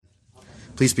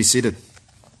Please be seated.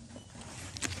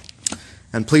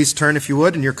 And please turn, if you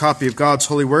would, in your copy of God's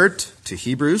holy word to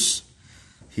Hebrews.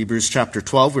 Hebrews chapter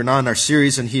 12. We're now in our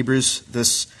series in Hebrews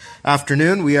this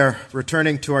afternoon. We are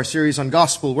returning to our series on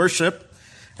gospel worship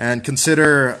and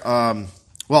consider,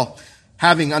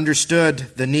 having understood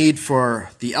the need for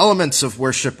the elements of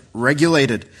worship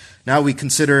regulated, now we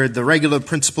consider the regular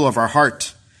principle of our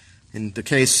heart, in the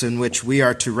case in which we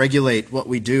are to regulate what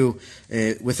we do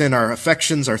within our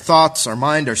affections, our thoughts, our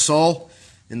mind, our soul.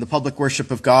 In the public worship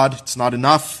of God, it's not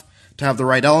enough to have the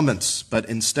right elements, but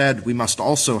instead we must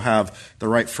also have the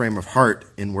right frame of heart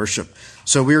in worship.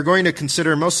 So we are going to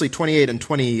consider mostly 28 and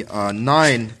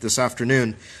 29 this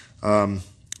afternoon,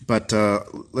 but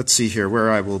let's see here. Where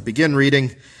I will begin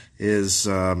reading is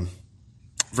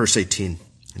verse 18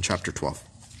 in chapter 12.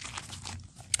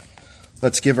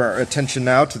 Let's give our attention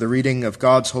now to the reading of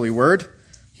God's holy word.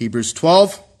 Hebrews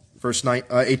 12, verse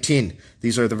 18.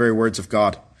 These are the very words of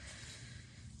God.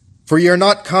 For ye are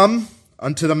not come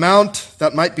unto the mount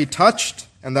that might be touched,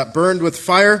 and that burned with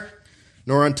fire,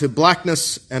 nor unto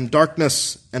blackness and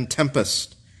darkness and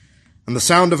tempest, and the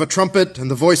sound of a trumpet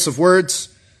and the voice of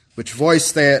words, which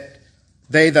voice they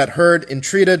that heard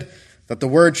entreated that the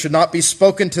word should not be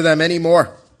spoken to them any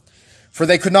more. For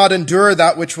they could not endure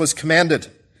that which was commanded.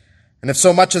 And if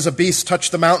so much as a beast touch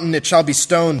the mountain, it shall be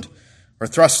stoned, or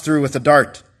thrust through with a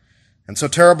dart. And so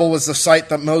terrible was the sight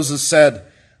that Moses said,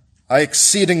 I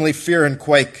exceedingly fear and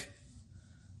quake.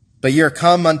 But ye are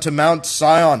come unto Mount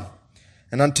Zion,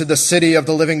 and unto the city of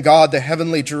the living God, the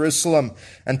heavenly Jerusalem,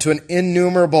 and to an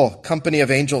innumerable company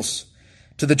of angels,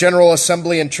 to the general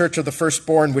assembly and church of the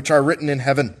firstborn, which are written in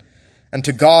heaven, and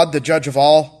to God, the judge of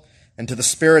all, and to the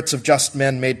spirits of just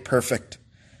men made perfect,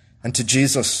 and to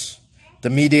Jesus, the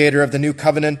mediator of the new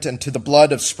covenant, and to the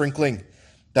blood of sprinkling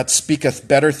that speaketh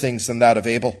better things than that of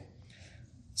Abel.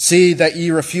 See that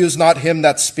ye refuse not him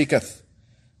that speaketh.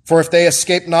 For if they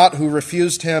escape not who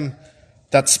refused him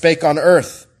that spake on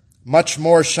earth, much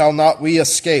more shall not we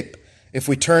escape if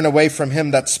we turn away from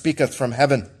him that speaketh from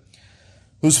heaven,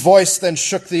 whose voice then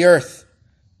shook the earth.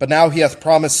 But now he hath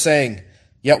promised, saying,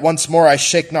 Yet once more I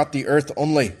shake not the earth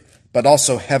only, but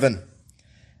also heaven.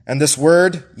 And this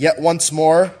word, yet once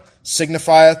more,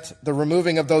 signifieth the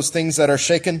removing of those things that are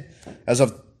shaken, as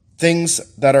of things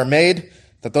that are made,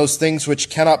 that those things which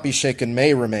cannot be shaken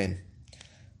may remain.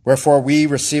 Wherefore we,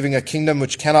 receiving a kingdom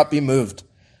which cannot be moved,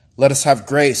 let us have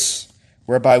grace,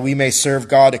 whereby we may serve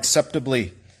God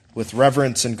acceptably with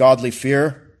reverence and godly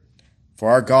fear, for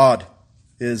our God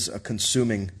is a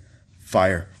consuming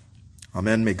fire.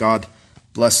 Amen. May God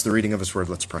bless the reading of his word.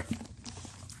 Let's pray.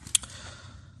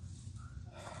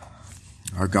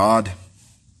 Our God,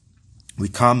 we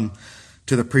come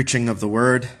to the preaching of the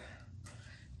word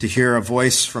to hear a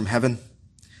voice from heaven.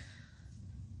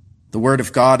 The word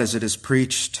of God as it is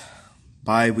preached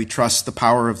by, we trust, the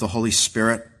power of the Holy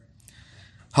Spirit.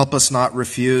 Help us not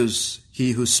refuse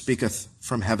he who speaketh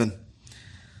from heaven.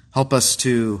 Help us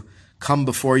to come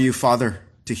before you, Father,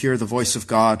 to hear the voice of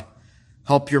God.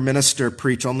 Help your minister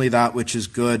preach only that which is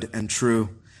good and true,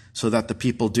 so that the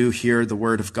people do hear the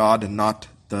word of God and not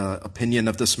the opinion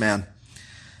of this man.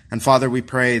 And Father, we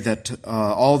pray that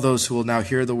all those who will now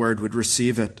hear the word would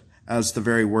receive it as the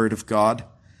very word of God.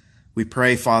 We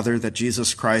pray, Father, that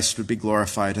Jesus Christ would be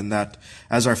glorified, and that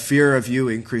as our fear of you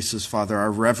increases, Father,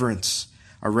 our reverence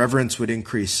would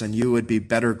increase, and you would be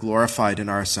better glorified in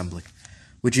our assembly.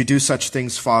 Would you do such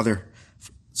things, Father?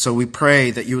 So we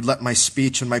pray that you would let my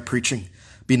speech and my preaching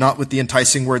be not with the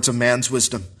enticing words of man's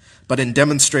wisdom, but in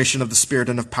demonstration of the Spirit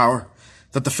and of power,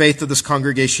 that the faith of this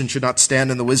congregation should not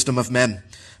stand in the wisdom of men,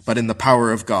 but in the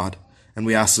power of God. And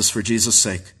we ask this for Jesus'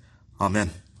 sake.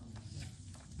 Amen.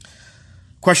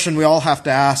 Question we all have to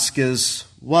ask is,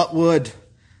 what would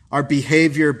our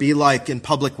behavior be like in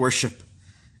public worship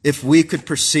if we could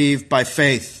perceive by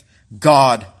faith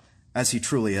God as he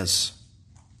truly is?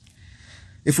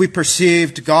 If we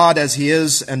perceived God as he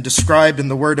is and described in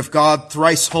the word of God,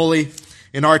 thrice holy,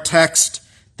 in our text,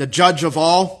 the judge of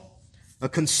all, a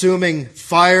consuming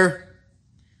fire.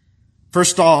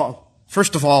 First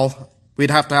of all, we'd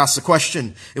have to ask the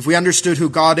question, if we understood who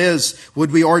God is,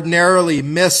 would we ordinarily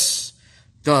miss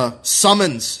the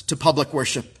summons to public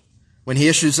worship when he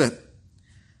issues it?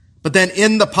 But then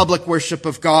in the public worship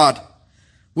of God,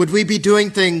 would we be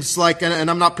doing things like, and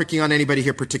I'm not picking on anybody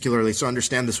here particularly, so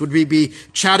understand this, would we be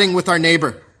chatting with our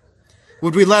neighbor?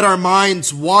 Would we let our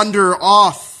minds wander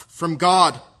off from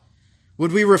God?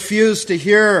 Would we refuse to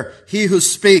hear he who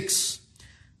speaks?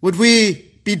 Would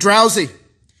we be drowsy?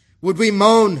 Would we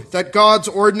moan that God's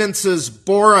ordinances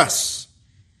bore us?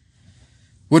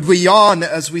 Would we yawn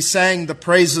as we sang the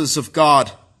praises of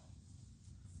God?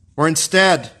 Or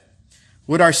instead,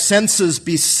 would our senses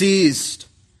be seized?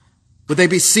 Would they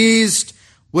be seized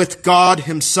with God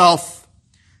himself?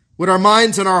 Would our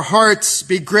minds and our hearts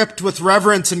be gripped with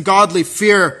reverence and godly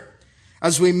fear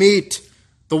as we meet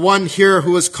the one here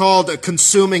who is called a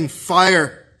consuming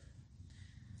fire?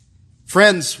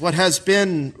 Friends, what has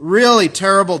been really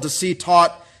terrible to see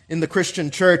taught in the Christian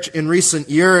church in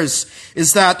recent years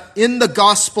is that in the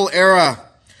gospel era,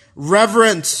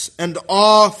 reverence and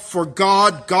awe for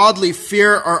God, godly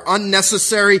fear are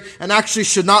unnecessary and actually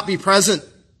should not be present.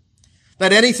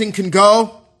 That anything can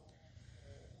go,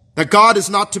 that God is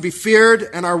not to be feared,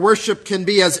 and our worship can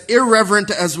be as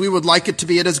irreverent as we would like it to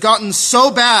be. It has gotten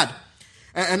so bad,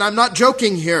 and I'm not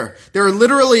joking here. There are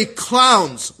literally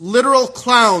clowns, literal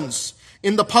clowns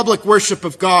in the public worship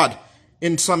of God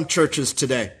in some churches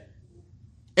today.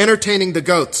 Entertaining the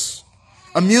goats,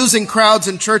 amusing crowds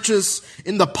in churches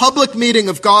in the public meeting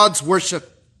of God's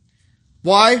worship.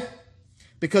 Why?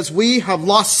 Because we have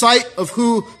lost sight of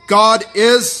who God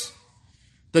is,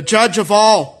 the judge of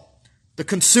all, the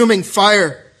consuming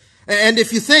fire. And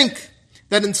if you think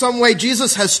that in some way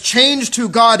Jesus has changed who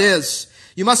God is,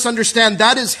 you must understand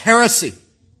that is heresy.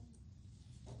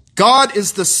 God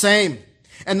is the same.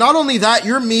 And not only that,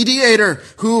 your mediator,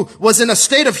 who was in a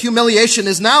state of humiliation,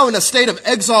 is now in a state of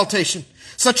exaltation,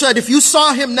 such that if you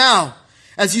saw him now,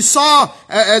 as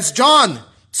John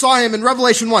saw him in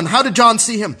Revelation 1, how did John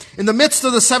see him? In the midst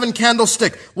of the seven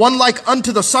candlestick, one like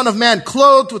unto the Son of Man,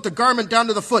 clothed with the garment down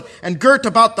to the foot, and girt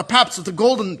about the paps with a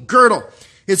golden girdle.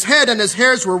 His head and his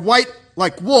hairs were white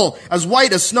like wool, as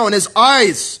white as snow, and his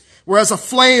eyes were as a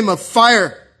flame of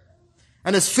fire.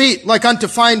 And his feet like unto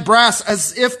fine brass,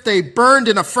 as if they burned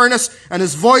in a furnace, and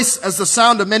his voice as the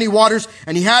sound of many waters.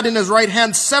 And he had in his right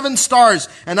hand 7 stars,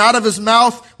 and out of his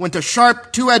mouth went a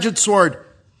sharp 2-edged sword.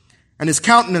 And his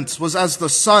countenance was as the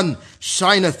sun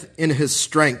shineth in his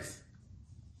strength.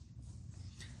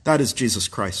 That is Jesus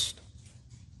Christ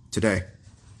today.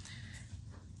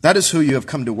 That is who you have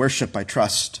come to worship, I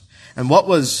trust. And what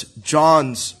was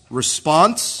John's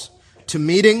response to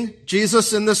meeting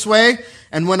Jesus in this way?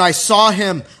 And when I saw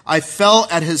him, I fell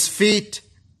at his feet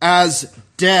as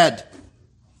dead.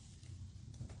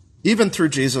 Even through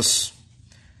Jesus,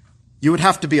 you would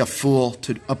have to be a fool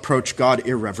to approach God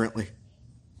irreverently.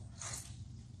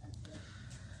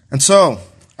 And so,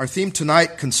 our theme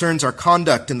tonight concerns our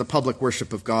conduct in the public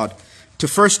worship of God. To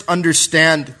first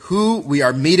understand who we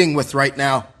are meeting with right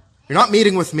now. You're not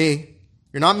meeting with me.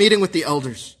 You're not meeting with the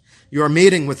elders. You are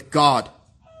meeting with God.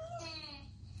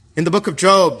 In the book of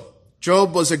Job,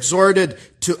 Job was exhorted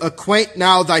to acquaint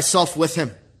now thyself with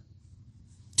him,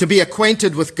 to be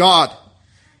acquainted with God.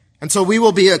 And so we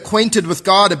will be acquainted with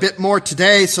God a bit more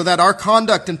today so that our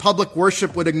conduct in public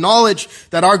worship would acknowledge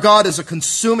that our God is a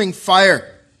consuming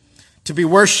fire to be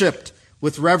worshipped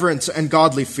with reverence and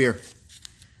godly fear.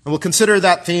 And we'll consider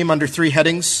that theme under 3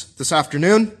 headings this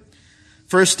afternoon.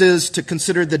 First is to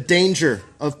consider the danger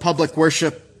of public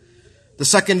worship. The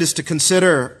second is to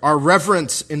consider our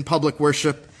reverence in public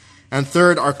worship. And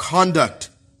third, our conduct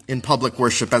in public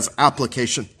worship as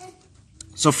application.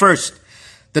 So first,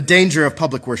 the danger of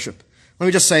public worship. Let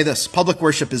me just say this. Public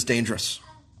worship is dangerous.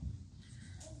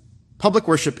 Public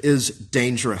worship is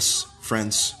dangerous,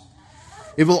 friends.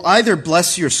 It will either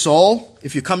bless your soul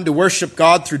if you come to worship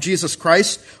God through Jesus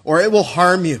Christ, or it will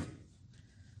harm you.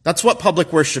 That's what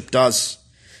public worship does.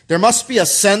 There must be a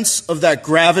sense of that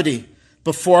gravity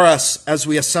before us as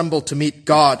we assemble to meet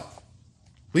God.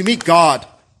 We meet God.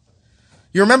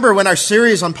 You remember when our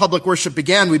series on public worship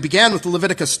began, we began with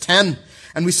Leviticus 10,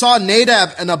 and we saw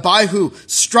Nadab and Abihu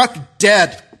struck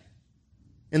dead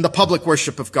in the public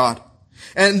worship of God.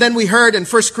 And then we heard in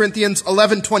 1 Corinthians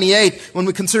 11:28, when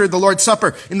we considered the Lord's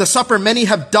Supper, in the supper many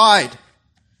have died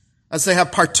as they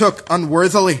have partook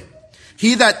unworthily.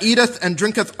 He that eateth and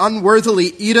drinketh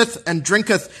unworthily eateth and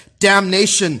drinketh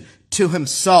damnation to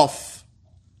himself.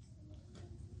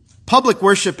 Public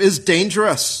worship is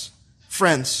dangerous,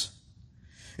 friends.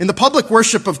 In the public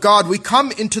worship of God, we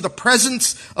come into the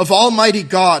presence of Almighty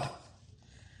God,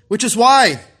 which is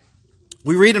why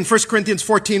we read in 1 Corinthians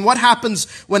 14, what happens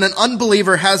when an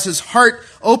unbeliever has his heart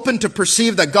open to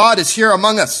perceive that God is here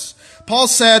among us? Paul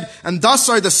said, and thus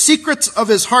are the secrets of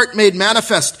his heart made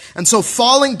manifest. And so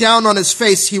falling down on his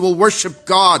face, he will worship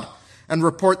God and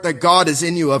report that God is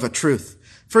in you of a truth.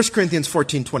 1 Corinthians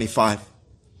 14:25.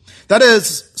 That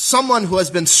is someone who has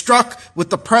been struck with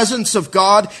the presence of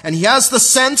God, and he has the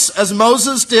sense, as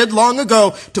Moses did long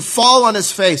ago, to fall on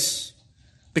his face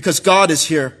because God is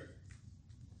here.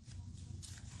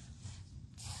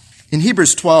 In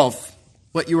Hebrews 12,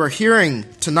 what you are hearing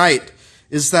tonight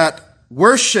is that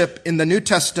worship in the New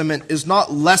Testament is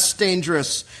not less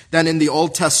dangerous than in the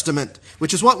Old Testament,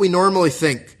 which is what we normally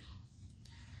think.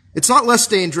 It's not less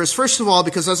dangerous, first of all,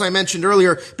 because, as I mentioned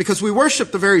earlier, because we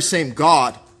worship the very same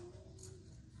God.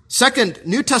 Second,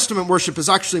 New Testament worship is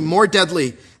actually more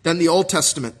deadly than the Old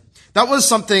Testament. That was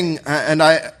something, and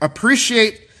I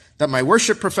appreciate that my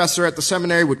worship professor at the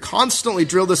seminary would constantly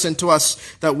drill this into us,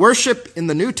 that worship in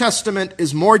the New Testament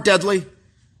is more deadly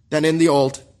than in the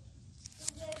Old.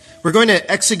 We're going to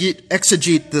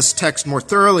exegete this text more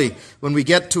thoroughly when we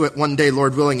get to it one day,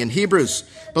 Lord willing, in Hebrews.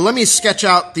 But let me sketch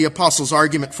out the apostle's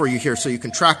argument for you here so you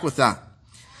can track with that.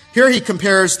 Here he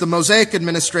compares the Mosaic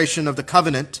administration of the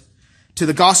covenant to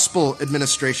the gospel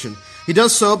administration. He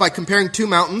does so by comparing two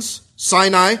mountains,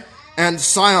 Sinai and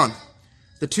Sion,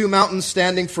 the two mountains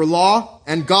standing for law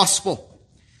and gospel.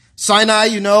 Sinai,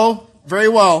 you know very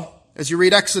well, as you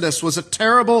read Exodus, was a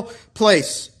terrible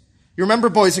place. You remember,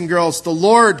 boys and girls, the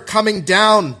Lord coming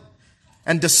down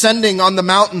and descending on the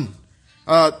mountain.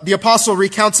 The apostle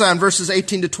recounts that in verses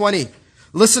 18 to 20.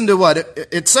 Listen to what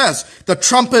it says. The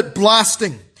trumpet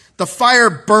blasting, the fire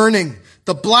burning,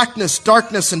 the blackness,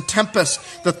 darkness, and tempest,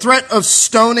 the threat of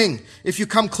stoning if you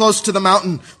come close to the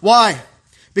mountain. Why?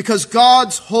 Because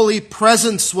God's holy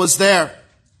presence was there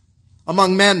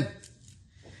among men.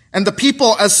 And the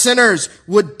people as sinners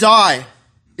would die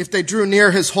if they drew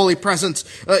near his holy presence.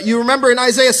 You remember in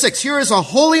Isaiah 6, here is a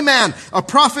holy man, a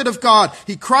prophet of God.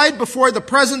 He cried before the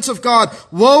presence of God,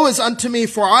 "Woe is unto me,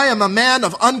 for I am a man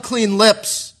of unclean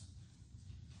lips."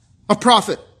 A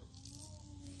prophet.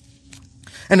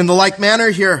 And in the like manner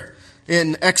here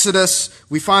in Exodus,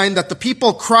 we find that the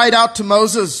people cried out to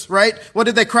Moses, right? What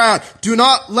did they cry out? "Do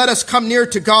not let us come near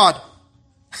to God."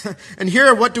 And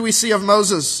here, what do we see of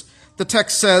Moses? The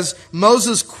text says,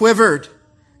 Moses quivered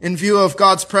in view of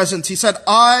God's presence. He said,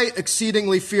 "I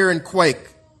exceedingly fear and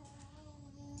quake."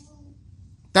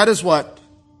 That is what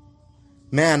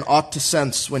man ought to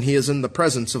sense when he is in the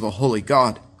presence of a holy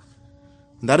God.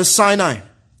 And that is Sinai.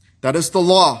 That is the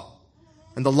law.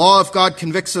 And the law of God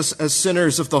convicts us as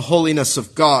sinners of the holiness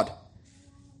of God.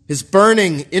 His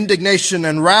burning indignation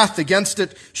and wrath against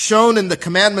it shown in the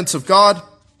commandments of God.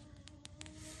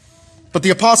 But the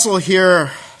apostle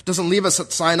here doesn't leave us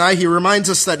at Sinai. He reminds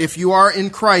us that if you are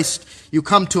in Christ, you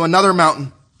come to another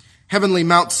mountain, heavenly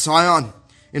Mount Zion,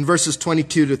 in verses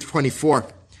 22 to 24.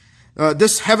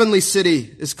 This heavenly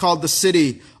city is called the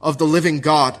city of the living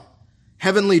God,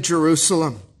 heavenly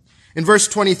Jerusalem. In verse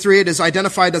 23, it is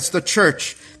identified as the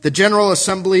church, the general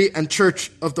assembly and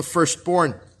church of the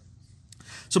firstborn.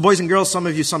 So boys and girls, some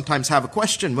of you sometimes have a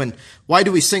question. Why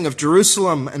do we sing of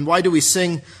Jerusalem and why do we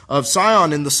sing of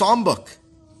Zion in the Psalm book?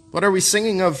 What are we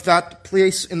singing of that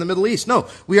place in the Middle East? No,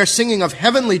 we are singing of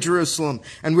heavenly Jerusalem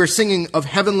and we're singing of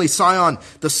heavenly Zion,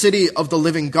 the city of the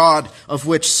living God, of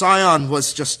which Zion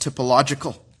was just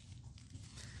typological.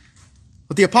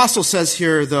 What the apostle says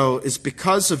here, though, is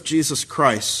because of Jesus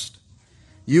Christ,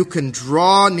 you can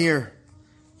draw near.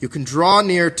 You can draw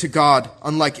near to God,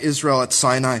 unlike Israel at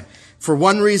Sinai, for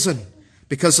one reason,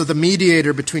 because of the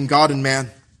mediator between God and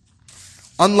man.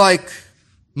 Unlike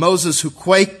Moses who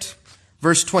quaked,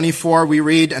 verse 24 we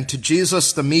read, "And to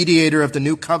Jesus, the mediator of the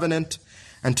new covenant,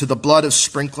 and to the blood of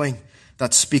sprinkling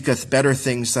that speaketh better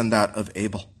things than that of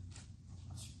Abel."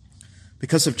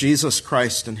 Because of Jesus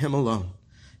Christ and him alone,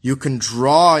 you can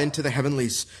draw into the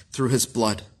heavenlies through his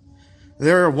blood.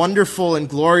 There are wonderful and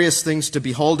glorious things to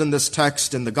behold in this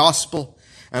text in the gospel,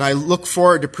 and I look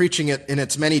forward to preaching it in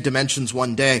its many dimensions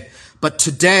one day. But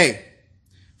today,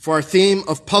 for our theme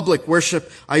of public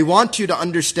worship, I want you to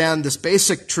understand this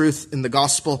basic truth in the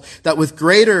gospel, that with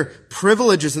greater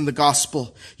privileges in the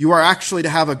gospel, you are actually to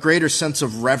have a greater sense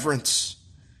of reverence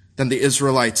than the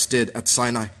Israelites did at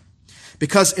Sinai.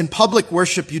 Because in public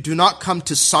worship, you do not come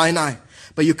to Sinai,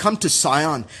 but you come to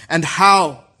Zion. And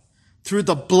how? Through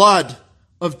the blood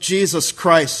of Jesus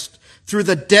Christ, through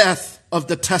the death of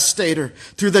the testator,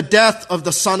 through the death of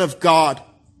the Son of God.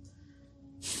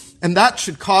 And that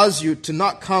should cause you to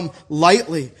not come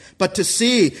lightly, but to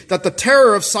see that the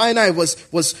terror of Sinai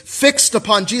was fixed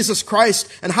upon Jesus Christ.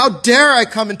 And how dare I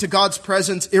come into God's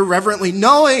presence irreverently,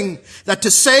 knowing that to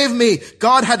save me,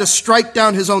 God had to strike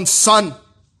down his own Son.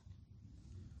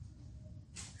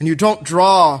 And you don't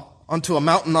draw onto a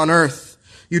mountain on earth.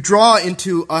 You draw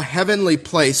into a heavenly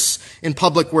place in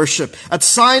public worship. At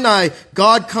Sinai,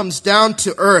 God comes down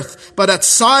to earth, but at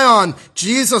Zion,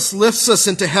 Jesus lifts us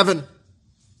into heaven.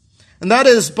 And that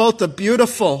is both a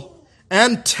beautiful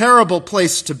and terrible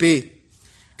place to be.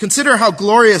 Consider how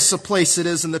glorious a place it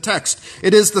is in the text.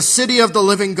 It is the city of the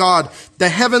living God, the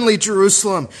heavenly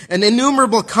Jerusalem, an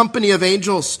innumerable company of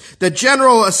angels, the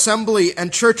general assembly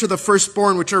and church of the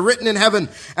firstborn, which are written in heaven,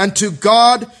 and to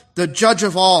God, the judge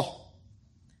of all,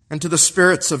 and to the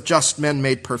spirits of just men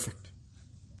made perfect.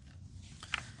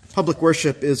 Public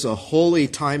worship is a holy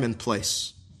time and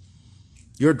place.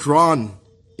 You're drawn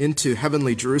into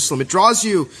heavenly Jerusalem. It draws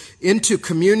you into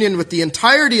communion with the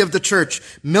entirety of the church,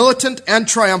 militant and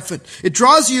triumphant. It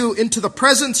draws you into the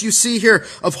presence you see here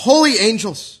of holy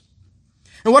angels.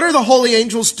 And what are the holy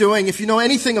angels doing, if you know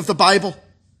anything of the Bible?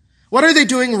 What are they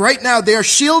doing right now? They are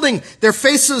shielding their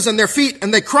faces and their feet,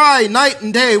 and they cry night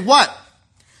and day, what?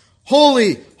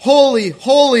 Holy, holy,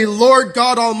 holy Lord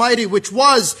God Almighty, which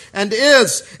was and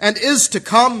is to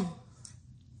come.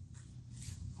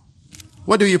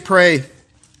 What do you pray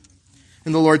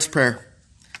in the Lord's Prayer?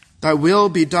 Thy will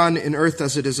be done in earth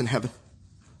as it is in heaven.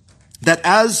 That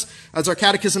as our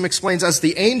catechism explains, as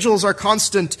the angels are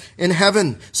constant in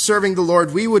heaven serving the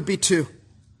Lord, we would be too.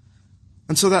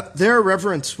 And so that their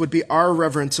reverence would be our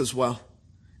reverence as well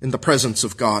in the presence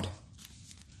of God.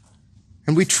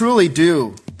 And we truly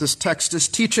do. This text is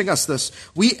teaching us this.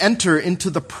 We enter into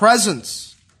the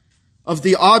presence of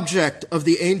the object of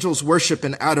the angels' worship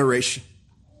and adoration.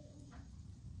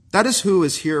 That is who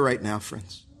is here right now,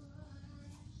 friends.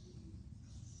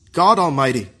 God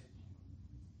Almighty,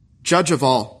 judge of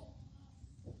all.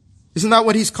 Isn't that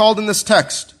what he's called in this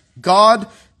text? God,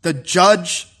 the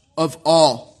judge of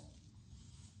all.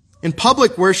 In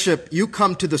public worship, you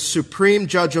come to the supreme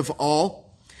judge of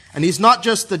all, and he's not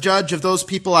just the judge of those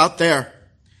people out there.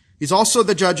 He's also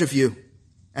the judge of you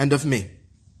and of me.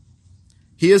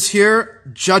 He is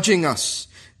here judging us.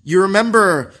 You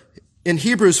remember in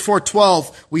Hebrews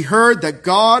 4:12, we heard that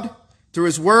God, through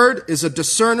his word, is a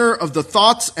discerner of the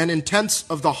thoughts and intents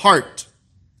of the heart.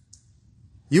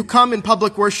 You come in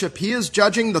public worship, he is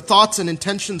judging the thoughts and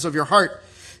intentions of your heart.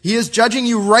 He is judging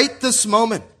you right this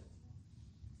moment.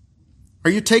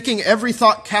 Are you taking every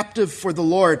thought captive for the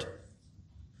Lord?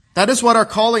 That is what our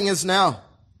calling is now.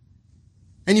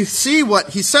 And you see what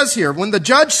he says here. When the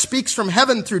judge speaks from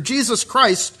heaven through Jesus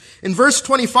Christ, in verse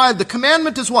 25, the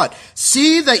commandment is what?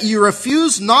 See that you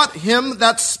refuse not him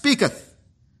that speaketh.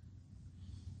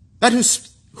 That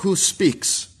who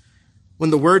speaks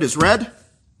when the word is read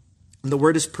and the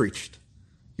word is preached.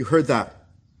 You heard that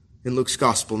in Luke's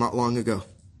gospel not long ago.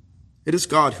 It is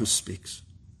God who speaks,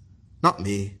 not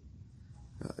me.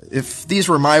 If these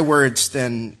were my words,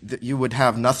 then you would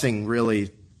have nothing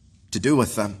really to do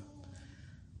with them.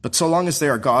 But so long as they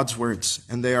are God's words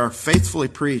and they are faithfully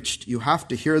preached, you have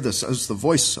to hear this as the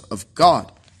voice of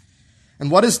God.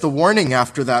 And what is the warning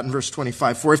after that in verse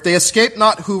 25? For if they escape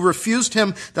not who refused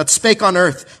him that spake on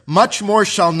earth, much more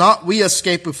shall not we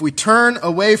escape if we turn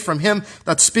away from him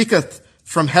that speaketh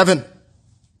from heaven.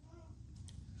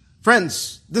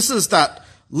 Friends, this is that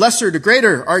lesser to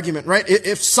greater argument, right?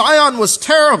 If Sion was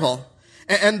terrible,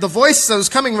 and the voice that was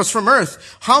coming was from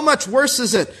earth, how much worse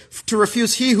is it to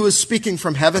refuse he who is speaking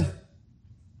from heaven?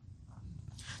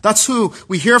 That's who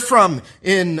we hear from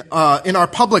in our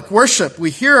public worship.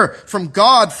 We hear from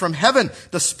God, from heaven.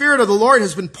 The Spirit of the Lord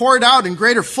has been poured out in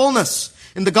greater fullness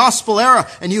in the gospel era,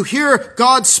 and you hear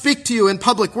God speak to you in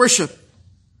public worship.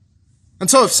 And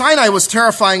so if Sinai was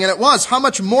terrifying, and it was, how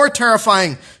much more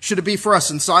terrifying should it be for us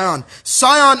in Sion?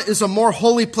 Sion is a more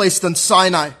holy place than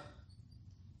Sinai.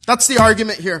 That's the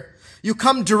argument here. You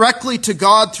come directly to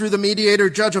God through the mediator,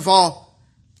 judge of all,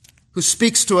 who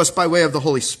speaks to us by way of the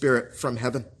Holy Spirit from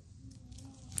heaven.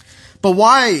 But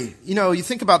why? You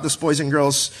think about this, boys and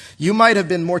girls. You might have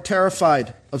been more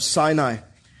terrified of Sinai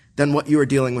than what you are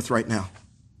dealing with right now.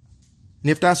 And you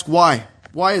have to ask why.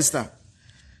 Why is that?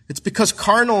 It's because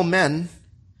carnal men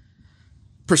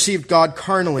perceived God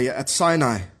carnally at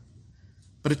Sinai.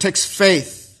 But it takes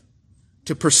faith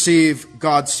to perceive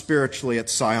God spiritually at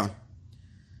Sion.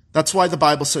 That's why the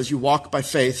Bible says you walk by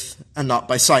faith and not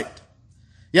by sight.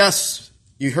 Yes,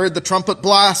 you heard the trumpet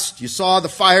blast, you saw the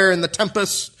fire and the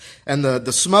tempest, and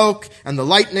the smoke, and the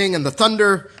lightning, and the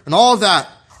thunder, and all of that,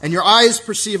 and your eyes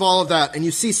perceive all of that, and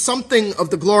you see something of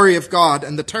the glory of God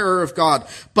and the terror of God.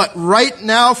 But right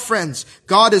now, friends,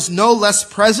 God is no less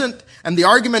present, and the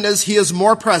argument is he is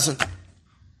more present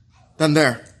than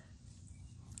there.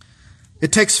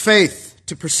 It takes faith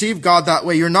to perceive God that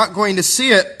way. You're not going to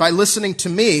see it by listening to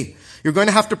me. You're going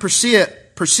to have to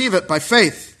perceive it by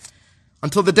faith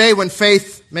until the day when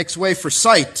faith makes way for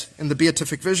sight in the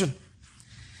beatific vision.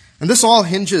 And this all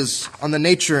hinges on the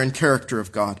nature and character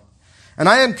of God. And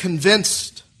I am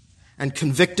convinced and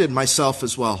convicted myself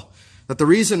as well that the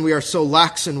reason we are so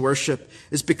lax in worship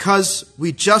is because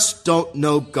we just don't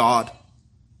know God.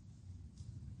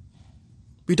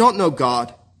 We don't know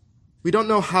God. We don't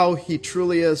know how he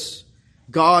truly is.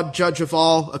 God, judge of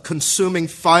all, a consuming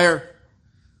fire.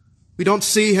 We don't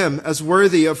see him as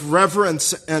worthy of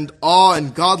reverence and awe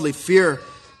and godly fear.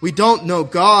 We don't know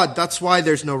God. That's why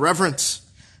there's no reverence.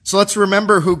 So let's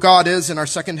remember who God is in our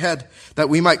second head, that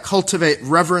we might cultivate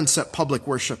reverence at public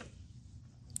worship.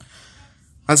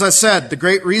 As I said, the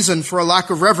great reason for a lack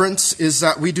of reverence is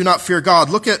that we do not fear God.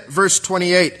 Look at verse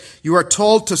 28. You are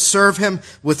told to serve him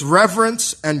with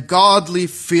reverence and godly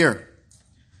fear.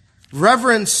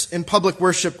 Reverence in public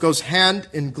worship goes hand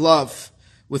in glove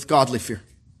with godly fear.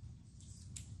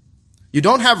 You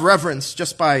don't have reverence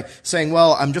just by saying,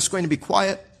 well, I'm just going to be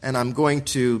quiet and I'm going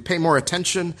to pay more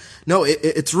attention. No,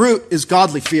 its root is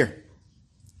godly fear.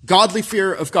 Godly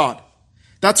fear of God.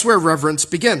 That's where reverence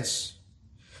begins.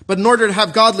 But in order to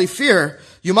have godly fear,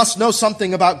 you must know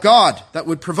something about God that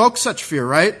would provoke such fear,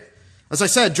 right? As I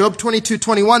said, Job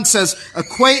 22:21 says,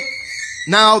 acquaint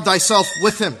now thyself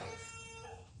with him.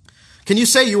 Can you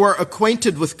say you are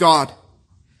acquainted with God?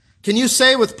 Can you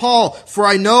say with Paul, for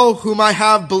I know whom I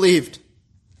have believed?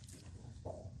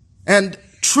 And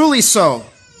truly so,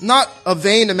 not a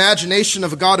vain imagination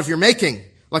of a God of your making,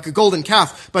 like a golden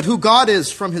calf, but who God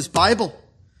is from his Bible.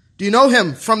 Do you know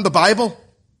him from the Bible?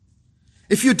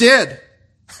 If you did,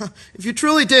 if you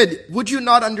truly did, would you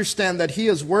not understand that he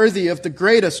is worthy of the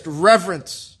greatest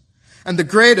reverence and the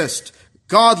greatest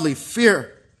godly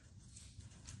fear?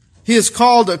 He is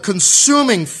called a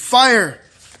consuming fire,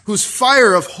 whose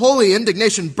fire of holy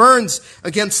indignation burns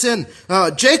against sin.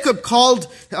 Jacob called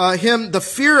him the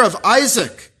fear of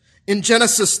Isaac in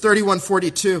Genesis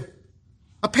 31:42.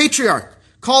 A patriarch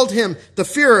called him the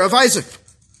fear of Isaac.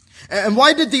 And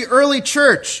why did the early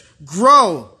church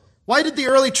grow? Why did the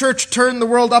early church turn the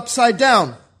world upside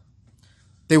down?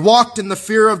 They walked in the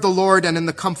fear of the Lord and in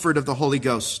the comfort of the Holy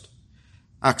Ghost.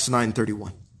 Acts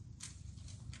 9:31.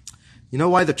 You know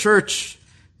why the church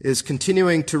is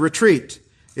continuing to retreat?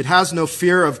 It has no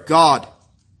fear of God.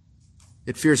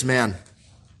 It fears man.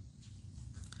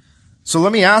 So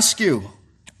let me ask you,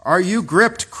 are you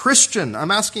gripped, Christian?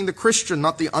 I'm asking the Christian,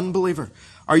 not the unbeliever.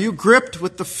 Are you gripped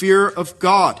with the fear of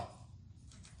God?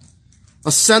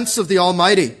 A sense of the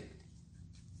Almighty?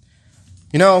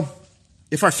 You know,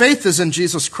 if our faith is in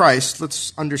Jesus Christ,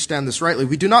 let's understand this rightly.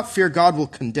 We do not fear God will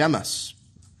condemn us,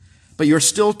 but you're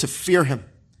still to fear him,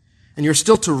 and you're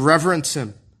still to reverence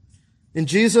him. In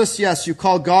Jesus, yes, you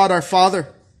call God our Father,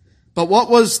 but what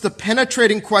was the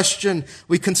penetrating question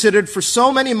we considered for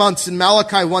so many months in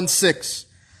Malachi 1:6?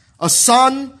 A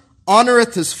son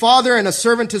honoreth his father, and a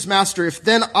servant his master. If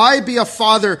then I be a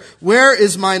father, where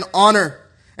is mine honor?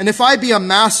 And if I be a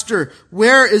master,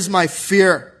 where is my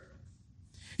fear?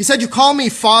 He said, you call me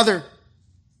Father,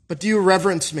 but do you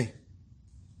reverence me?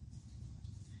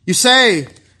 You say,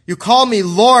 you call me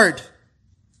Lord,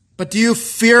 but do you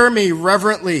fear me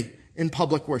reverently in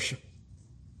public worship?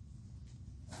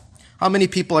 How many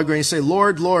people are going to say,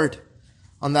 Lord, Lord,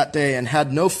 on that day and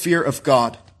had no fear of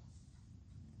God?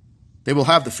 They will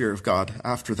have the fear of God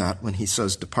after that when he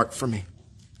says, depart from me.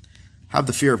 Have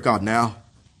the fear of God now.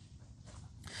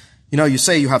 You know, you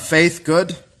say you have faith,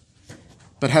 good.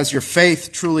 But has your faith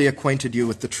truly acquainted you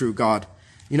with the true God?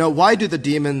 You know, why do the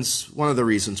demons, one of the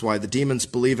reasons why the demons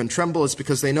believe and tremble is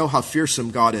because they know how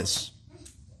fearsome God is.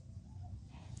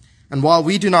 And while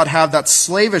we do not have that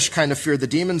slavish kind of fear the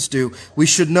demons do, we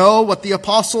should know what the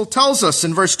apostle tells us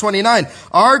in verse 29.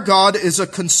 Our God is a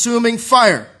consuming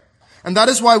fire. And that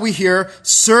is why we hear,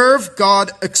 serve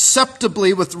God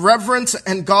acceptably with reverence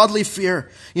and godly fear.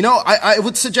 You know, I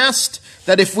would suggest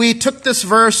that if we took this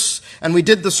verse and we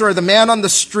did the sort of the man on the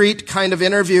street kind of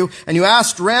interview, and you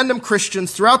asked random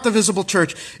Christians throughout the visible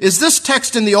church, is this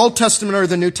text in the Old Testament or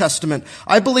the New Testament?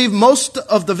 I believe most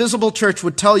of the visible church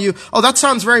would tell you, oh, that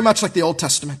sounds very much like the Old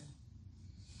Testament.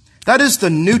 That is the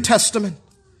New Testament,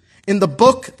 in the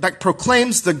book that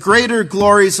proclaims the greater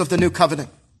glories of the New Covenant.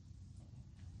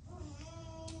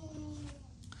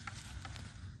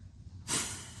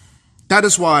 That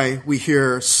is why we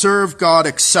hear, serve God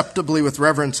acceptably with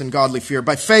reverence and godly fear.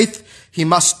 By faith, he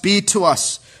must be to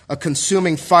us a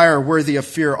consuming fire worthy of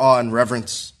fear, awe, and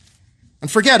reverence. And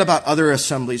forget about other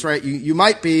assemblies, right? You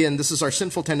might be, and this is our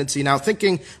sinful tendency now,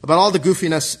 thinking about all the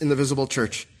goofiness in the visible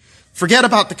church. Forget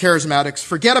about the charismatics.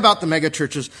 Forget about the mega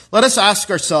churches. Let us ask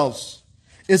ourselves,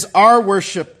 is our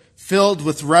worship filled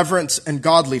with reverence and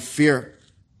godly fear?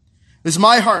 Is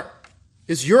my heart,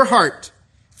 is your heart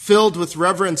filled with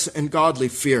reverence and godly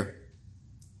fear?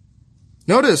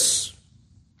 Notice,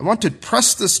 I want to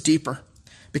press this deeper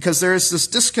because there is this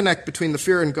disconnect between the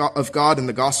fear of God and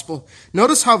the gospel.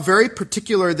 Notice how very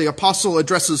particular the apostle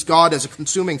addresses God as a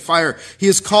consuming fire. He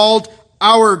is called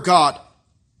our God.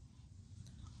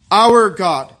 Our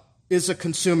God is a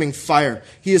consuming fire.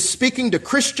 He is speaking to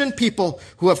Christian people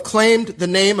who have claimed the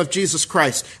name of Jesus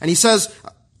Christ. And he says,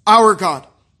 our God,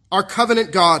 our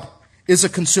covenant God, is a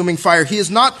consuming fire. He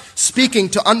is not speaking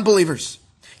to unbelievers.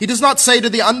 He does not say to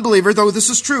the unbeliever, though this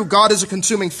is true, God is a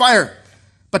consuming fire.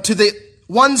 But to the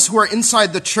ones who are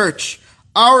inside the church,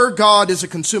 our God is a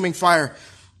consuming fire.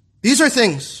 These are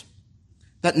things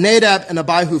that Nadab and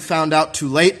Abihu found out too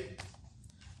late.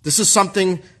 This is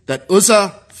something that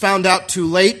Uzzah found out too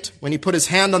late when he put his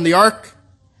hand on the ark.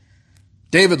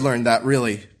 David learned that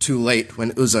really too late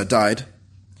when Uzzah died.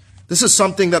 This is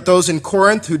something that those in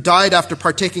Corinth who died after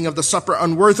partaking of the supper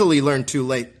unworthily learned too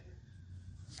late.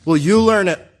 Will you learn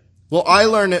it? Will I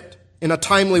learn it in a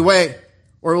timely way?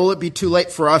 Or will it be too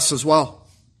late for us as well?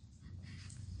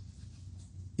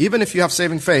 Even if you have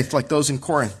saving faith like those in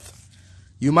Corinth,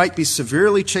 you might be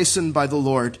severely chastened by the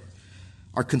Lord,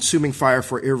 our consuming fire,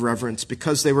 for irreverence.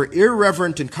 Because they were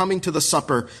irreverent in coming to the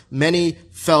supper, many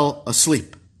fell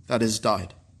asleep, that is,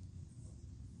 died.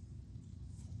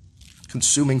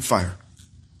 Consuming fire.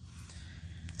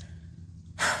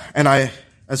 And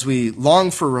as we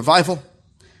long for revival,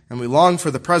 and we long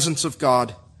for the presence of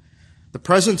God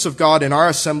in our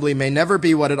assembly may never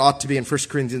be what it ought to be in 1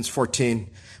 Corinthians 14,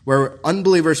 where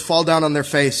unbelievers fall down on their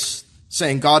face,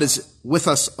 saying God is with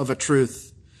us of a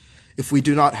truth, if we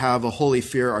do not have a holy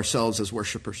fear ourselves as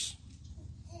worshipers.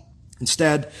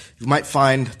 Instead, you might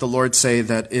find the Lord say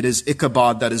that it is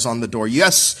Ichabod that is on the door.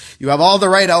 Yes, you have all the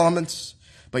right elements,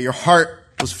 but your heart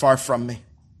was far from me.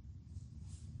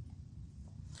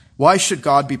 Why should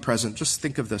God be present? Just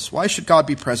think of this. Why should God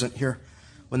be present here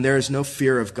when there is no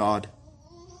fear of God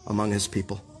among his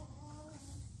people?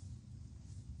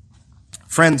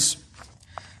 Friends,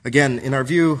 again, in our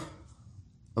view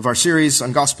of our series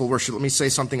on gospel worship, let me say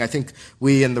something I think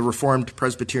we in the Reformed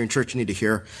Presbyterian Church need to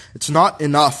hear. It's not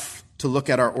enough to look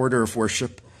at our order of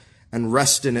worship and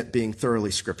rest in it being thoroughly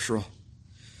scriptural.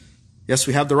 Yes,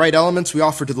 we have the right elements we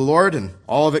offer to the Lord, and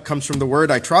all of it comes from the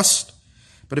Word, I trust.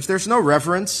 But if there's no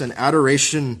reverence and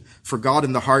adoration for God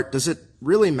in the heart, does it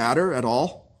really matter at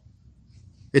all?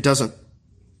 It doesn't.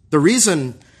 The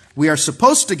reason we are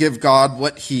supposed to give God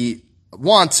what he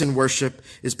wants in worship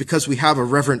is because we have a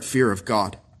reverent fear of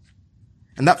God.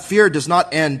 And that fear does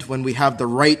not end when we have the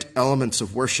right elements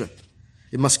of worship.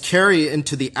 It must carry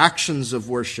into the actions of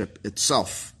worship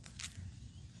itself.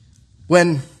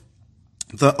 When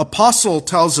the apostle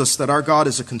tells us that our God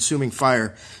is a consuming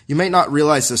fire, you may not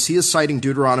realize this. He is citing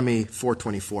Deuteronomy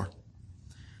 4:24.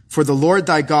 For the Lord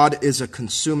thy God is a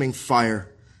consuming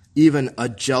fire, even a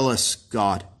jealous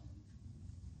God.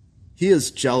 He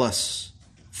is jealous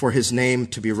for his name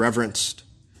to be reverenced,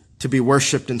 to be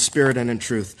worshipped in spirit and in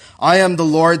truth. I am the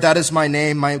Lord, that is my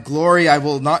name. My glory I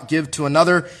will not give to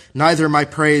another, neither my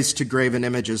praise to graven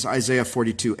images. Isaiah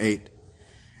 42:8.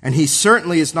 And he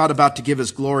certainly is not about to give his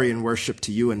glory and worship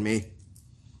to you and me.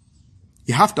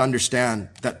 You have to understand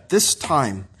that this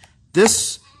time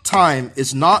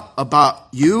is not about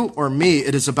you or me.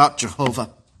 It is about Jehovah.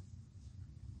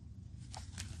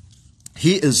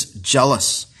 He is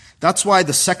jealous. That's why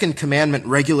the second commandment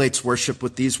regulates worship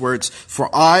with these words, for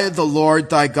I, the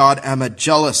Lord thy God, am a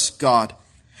jealous God.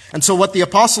 And so what the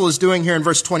apostle is doing here in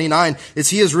verse 29 is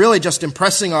he is really just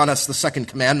impressing on us the second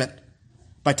commandment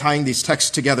by tying these texts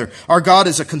together. Our God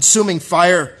is a consuming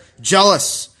fire,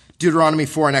 jealous, Deuteronomy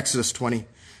 4 and Exodus 20.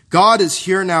 God is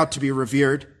here now to be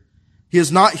revered. He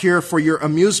is not here for your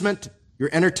amusement, your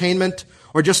entertainment,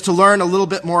 or just to learn a little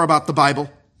bit more about the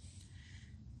Bible.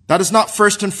 That is not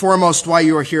first and foremost why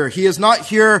you are here. He is not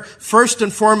here first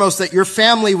and foremost that your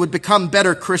family would become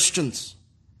better Christians.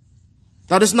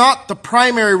 That is not the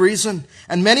primary reason.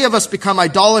 And many of us become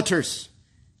idolaters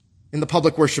in the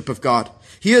public worship of God.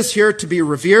 He is here to be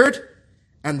revered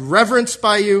and reverenced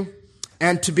by you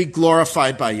and to be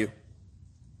glorified by you.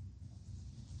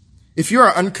 If you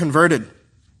are unconverted,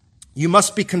 you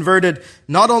must be converted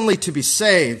not only to be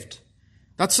saved.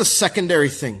 That's a secondary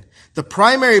thing. The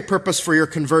primary purpose for your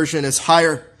conversion is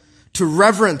higher, to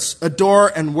reverence, adore,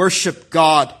 and worship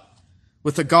God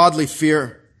with a godly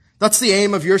fear. That's the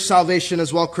aim of your salvation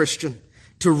as well, Christian,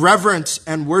 to reverence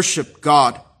and worship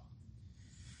God.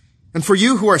 And for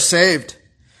you who are saved,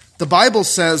 the Bible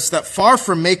says that far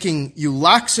from making you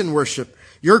lax in worship,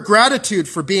 your gratitude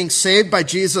for being saved by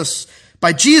Jesus,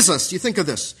 you think of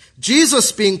this,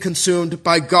 Jesus being consumed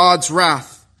by God's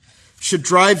wrath should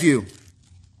drive you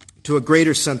to a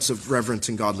greater sense of reverence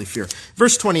and godly fear.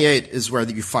 Verse 28 is where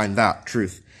you find that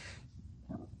truth,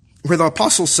 where the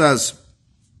apostle says,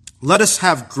 let us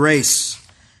have grace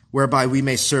whereby we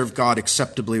may serve God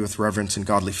acceptably with reverence and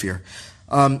godly fear.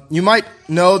 You might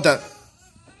know that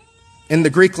In the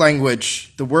Greek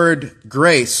language, the word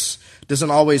grace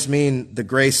doesn't always mean the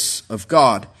grace of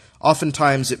God.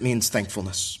 Oftentimes it means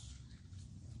thankfulness.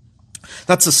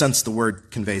 That's the sense the word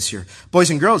conveys here. Boys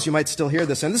and girls, you might still hear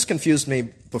this, and this confused me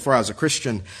before I was a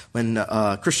Christian, when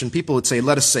Christian people would say,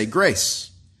 let us say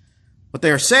grace. What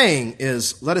they are saying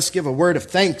is, let us give a word of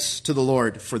thanks to the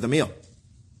Lord for the meal.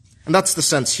 And that's the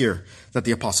sense here that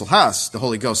the apostle has, the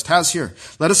Holy Ghost has here.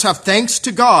 Let us have thanks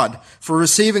to God for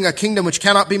receiving a kingdom which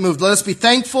cannot be moved. Let us be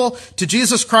thankful to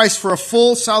Jesus Christ for a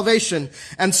full salvation.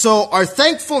 And so our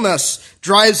thankfulness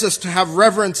drives us to have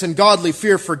reverence and godly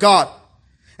fear for God.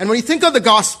 And when you think of the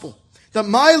gospel, that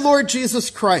my Lord Jesus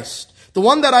Christ, the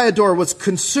one that I adore, was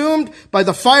consumed by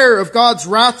the fire of God's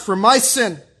wrath for my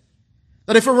sin,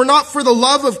 that if it were not for the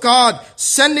love of God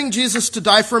sending Jesus to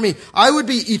die for me, I would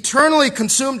be eternally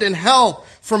consumed in hell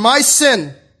for my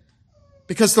sin,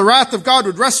 because the wrath of God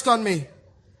would rest on me.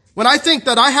 When I think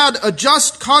that I had a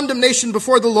just condemnation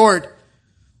before the Lord,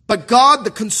 but God,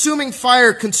 the consuming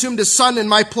fire, consumed his Son in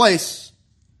my place,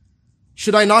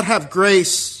 should I not have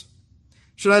grace?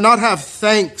 Should I not have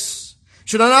thanks?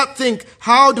 Should I not think,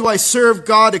 how do I serve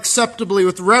God acceptably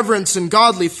with reverence and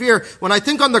godly fear? When I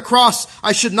think on the cross,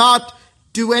 I should not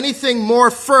do anything more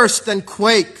first than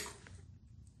quake.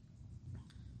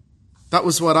 That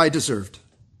was what I deserved.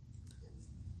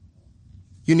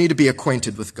 You need to be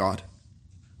acquainted with God.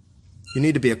 You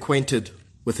need to be acquainted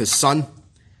with his Son.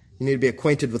 You need to be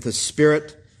acquainted with his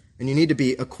Spirit. And you need to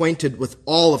be acquainted with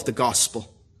all of the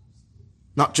gospel,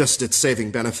 not just its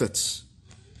saving benefits.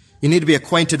 You need to be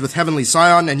acquainted with heavenly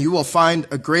Zion, and you will find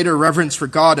a greater reverence for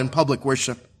God in public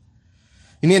worship.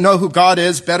 You need to know who God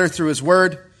is better through his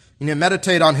word. You need to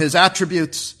meditate on his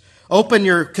attributes. Open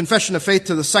your confession of faith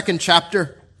to the 2nd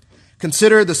chapter.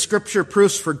 Consider the scripture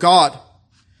proofs for God.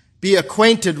 Be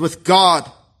acquainted with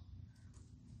God,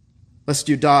 lest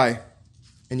you die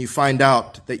and you find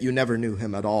out that you never knew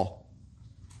him at all.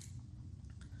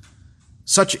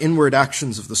 Such inward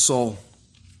actions of the soul,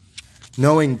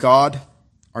 knowing God,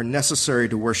 are necessary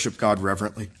to worship God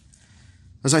reverently.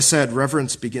 As I said,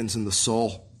 reverence begins in the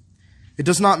soul. It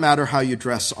does not matter how you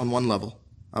dress on one level.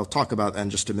 I'll talk about that in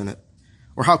just a minute.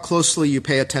 Or how closely you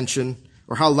pay attention,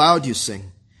 or how loud you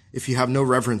sing, if you have no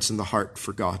reverence in the heart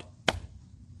for God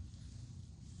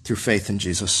through faith in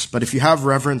Jesus. But if you have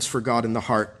reverence for God in the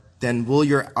heart, then will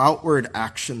your outward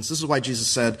actions, this is why Jesus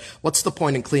said, what's the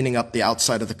point in cleaning up the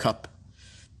outside of the cup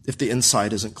if the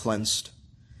inside isn't cleansed?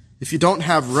 If you don't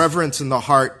have reverence in the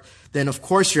heart, then of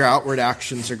course your outward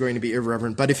actions are going to be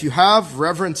irreverent. But if you have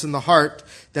reverence in the heart,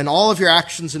 then all of your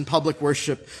actions in public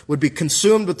worship would be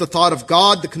consumed with the thought of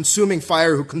God, the consuming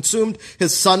fire who consumed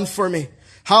his Son for me.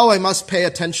 How I must pay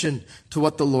attention to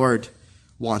what the Lord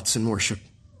wants in worship.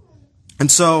 And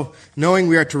so, knowing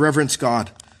we are to reverence God,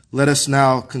 let us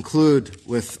now conclude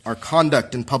with our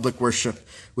conduct in public worship,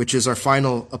 which is our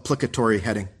final applicatory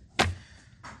heading.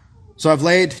 So I've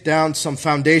laid down some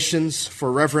foundations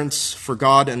for reverence for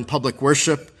God in public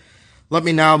worship. Let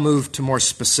me now move to more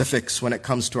specifics when it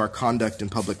comes to our conduct in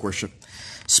public worship.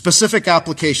 Specific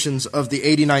applications of the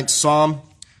 89th Psalm,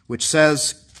 which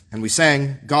says, and we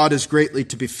sang, God is greatly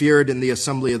to be feared in the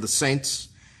assembly of the saints,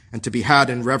 and to be had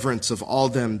in reverence of all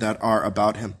them that are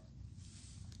about him.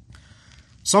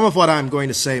 Some of what I'm going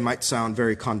to say might sound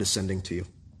very condescending to you.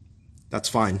 That's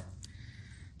fine.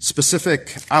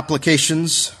 Specific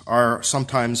applications are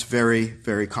sometimes very,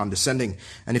 very condescending.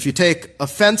 And if you take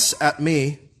offense at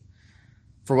me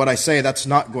for what I say, that's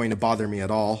not going to bother me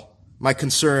at all. My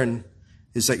concern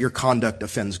is that your conduct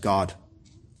offends God.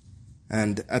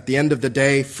 And at the end of the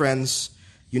day, friends,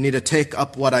 you need to take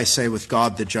up what I say with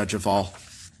God, the judge of all.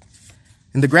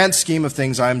 In the grand scheme of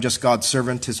things, I am just God's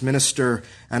servant, his minister,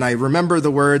 and I remember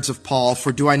the words of Paul,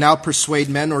 for do I now persuade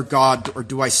men or God, or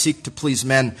do I seek to please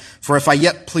men? For if I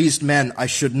yet pleased men, I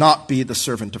should not be the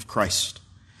servant of Christ.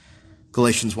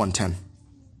 Galatians 1:10.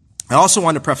 I also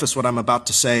want to preface what I'm about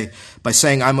to say by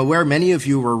saying I'm aware many of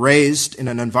you were raised in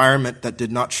an environment that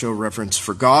did not show reverence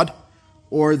for God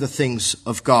or the things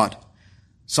of God.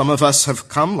 Some of us have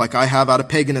come, like I have, out of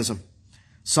paganism.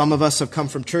 Some of us have come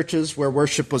from churches where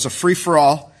worship was a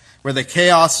free-for-all, where the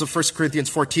chaos of 1 Corinthians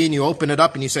 14, you open it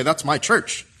up and you say, that's my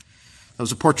church. That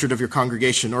was a portrait of your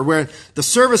congregation. Or where the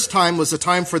service time was a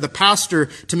time for the pastor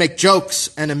to make jokes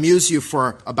and amuse you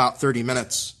for about 30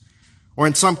 minutes. Or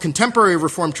in some contemporary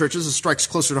Reformed churches, it strikes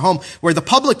closer to home, where the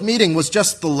public meeting was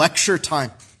just the lecture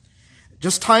time.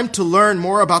 Just time to learn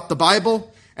more about the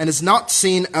Bible and is not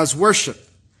seen as worship.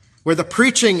 Where the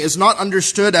preaching is not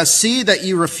understood as, see that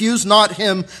ye refuse not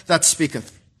him that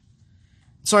speaketh.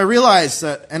 So I realize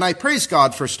that, and I praise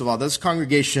God, first of all, this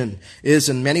congregation is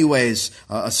in many ways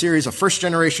a series of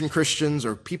first-generation Christians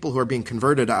or people who are being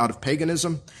converted out of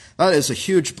paganism. That is a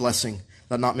huge blessing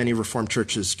that not many Reformed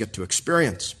churches get to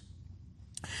experience.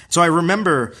 So I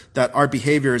remember that our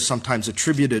behavior is sometimes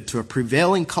attributed to a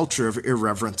prevailing culture of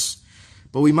irreverence,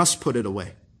 but we must put it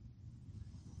away.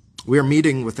 We are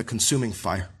meeting with a consuming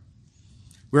fire.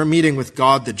 We are meeting with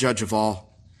God, the judge of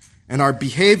all. And our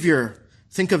behavior,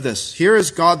 think of this. Here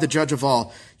is God, the judge of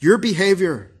all. Your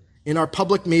behavior in our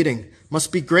public meeting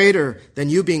must be greater than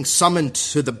you being summoned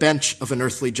to the bench of an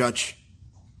earthly judge.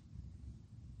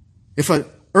 If an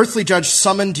earthly judge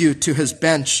summoned you to his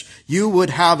bench, you would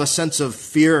have a sense of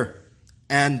fear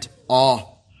and awe.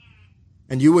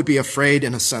 And you would be afraid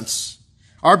in a sense.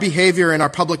 Our behavior in our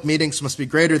public meetings must be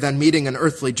greater than meeting an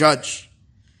earthly judge.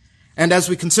 And as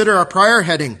we consider our prior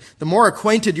heading, the more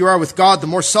acquainted you are with God, the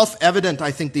more self-evident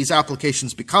I think these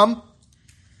applications become.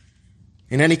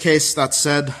 In any case, that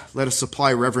said, let us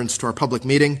apply reverence to our public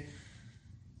meeting.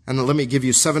 And let me give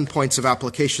you 7 points of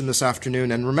application this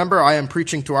afternoon. And remember, I am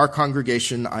preaching to our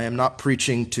congregation. I am not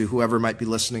preaching to whoever might be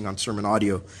listening on sermon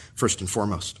audio, first and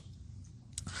foremost.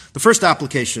 The first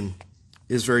application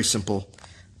is very simple.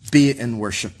 Be in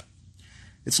worship.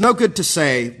 It's no good to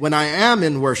say, when I am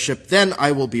in worship, then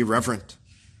I will be reverent.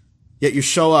 Yet you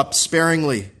show up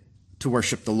sparingly to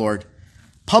worship the Lord.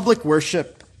 Public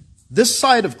worship, this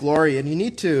side of glory, and you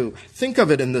need to think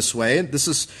of it in this way. This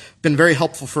has been very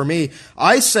helpful for me.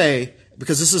 I say,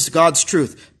 because this is God's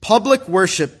truth, public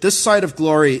worship, this side of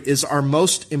glory, is our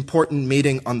most important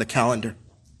meeting on the calendar.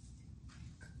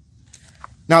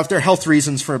 Now, if there are health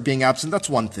reasons for being absent, that's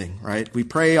one thing, right? We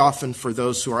pray often for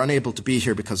those who are unable to be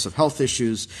here because of health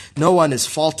issues. No one is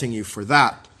faulting you for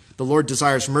that. The Lord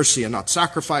desires mercy and not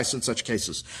sacrifice in such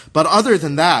cases. But other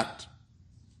than that,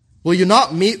 will you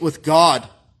not meet with God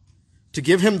to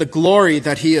give him the glory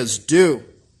that he is due?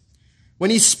 When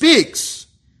he speaks,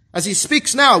 as he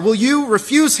speaks now, will you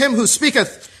refuse him who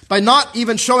speaketh by not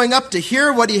even showing up to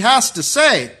hear what he has to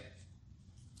say?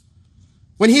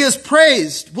 When he is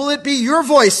praised, will it be your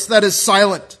voice that is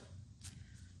silent?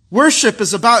 Worship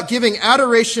is about giving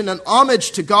adoration and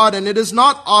homage to God, and it is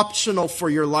not optional for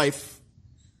your life.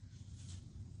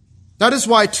 That is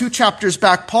why 2 chapters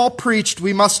back, Paul preached,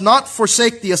 we must not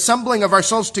forsake the assembling of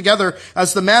ourselves together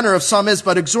as the manner of some is,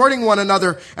 but exhorting one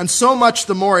another, and so much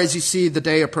the more as you see the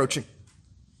day approaching.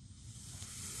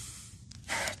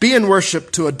 Be in worship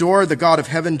to adore the God of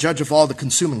heaven, judge of all, the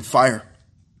consuming fire.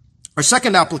 Our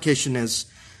second application is,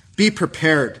 be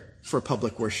prepared for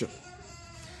public worship.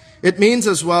 It means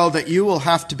as well that you will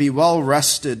have to be well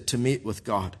rested to meet with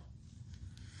God.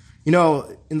 You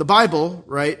know, in the Bible,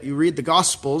 right, you read the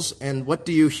Gospels, and what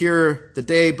do you hear the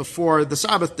day before the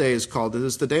Sabbath day is called? It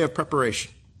is the day of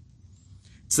preparation.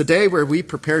 It's the day where we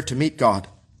prepare to meet God.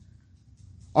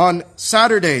 On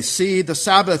Saturday, see the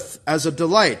Sabbath as a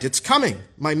delight. It's coming.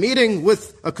 My meeting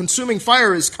with a consuming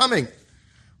fire is coming.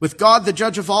 With God, the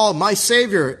judge of all, my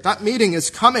Savior, that meeting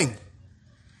is coming.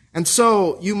 And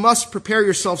so you must prepare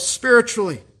yourself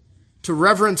spiritually to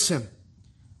reverence him.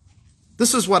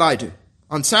 This is what I do.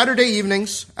 On Saturday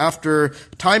evenings, after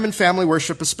time and family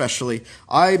worship especially,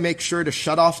 I make sure to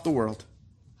shut off the world.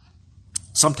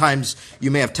 Sometimes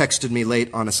you may have texted me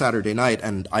late on a Saturday night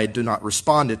and I do not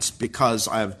respond. It's because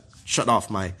I've shut off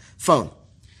my phone.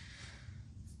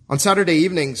 On Saturday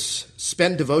evenings,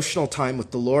 spend devotional time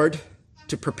with the Lord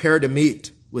to prepare to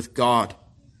meet with God,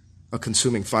 a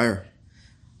consuming fire.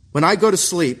 When I go to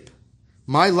sleep,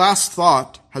 my last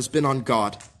thought has been on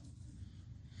God.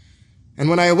 And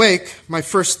when I awake, my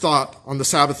first thought on the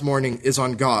Sabbath morning is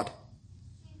on God.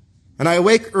 And I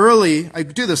awake early. I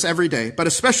do this every day, but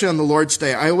especially on the Lord's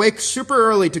Day. I awake super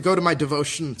early to go to my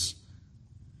devotions,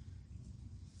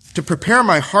 to prepare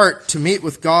my heart to meet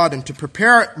with God and to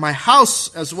prepare my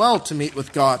house as well to meet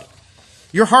with God.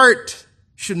 Your heart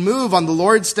should move on the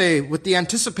Lord's Day with the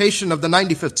anticipation of the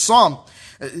 95th Psalm.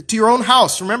 To your own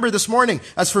house, remember this morning,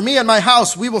 as for me and my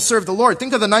house, we will serve the Lord.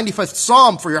 Think of the 95th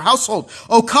Psalm for your household.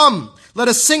 Oh, come, let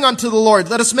us sing unto the Lord.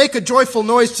 Let us make a joyful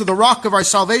noise to the rock of our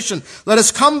salvation. Let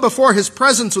us come before his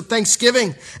presence with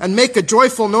thanksgiving and make a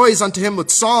joyful noise unto him with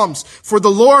psalms. For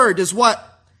the Lord is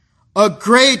what? A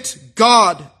great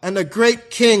God and a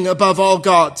great King above all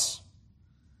gods.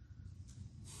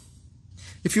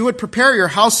 If you would prepare your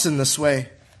house in this way,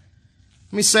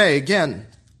 let me say again,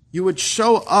 you would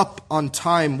show up on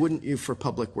time, wouldn't you, for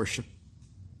public worship?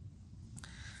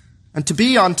 And to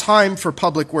be on time for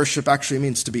public worship actually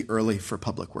means to be early for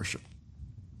public worship.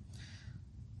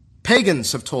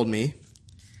 Pagans have told me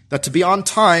that to be on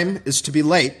time is to be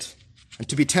late, and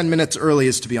to be 10 minutes early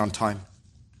is to be on time.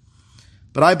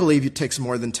 But I believe it takes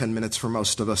more than 10 minutes for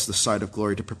most of us this side of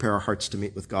glory to prepare our hearts to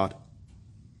meet with God.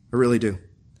 I really do.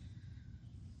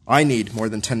 I need more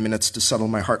than 10 minutes to settle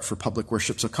my heart for public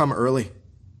worship, so come early.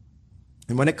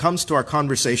 And when it comes to our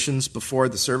conversations before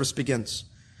the service begins,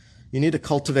 you need to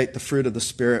cultivate the fruit of the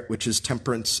Spirit, which is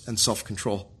temperance and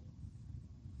self-control.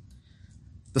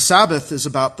 The Sabbath is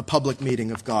about the public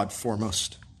meeting of God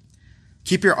foremost.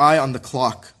 Keep your eye on the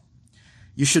clock.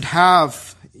 You should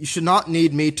not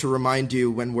need me to remind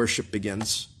you when worship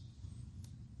begins.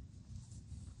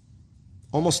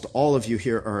 Almost all of you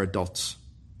here are adults.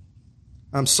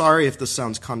 I'm sorry if this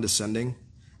sounds condescending,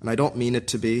 and I don't mean it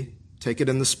to be. Take it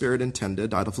in the spirit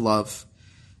intended, out of love.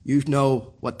 You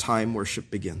know what time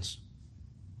worship begins.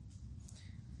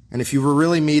 And if you were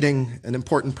really meeting an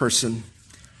important person,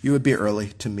 you would be early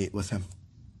to meet with him.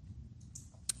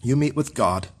 You meet with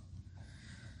God.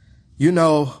 You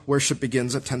know worship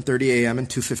begins at 10:30 a.m. and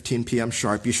 2:15 p.m.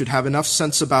 sharp. You should have enough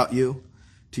sense about you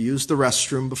to use the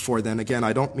restroom before then. Again,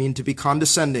 I don't mean to be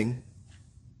condescending,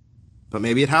 but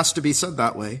maybe it has to be said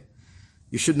that way.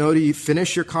 You should know to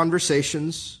finish your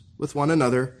conversations with one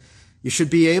another. You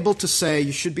should be able to say,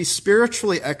 you should be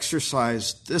spiritually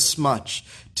exercised this much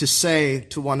to say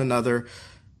to one another,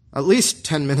 at least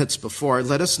 10 minutes before,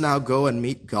 let us now go and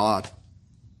meet God.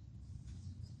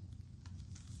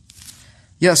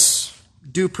 Yes,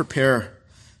 do prepare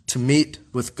to meet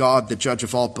with God, the judge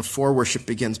of all, before worship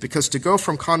begins, because to go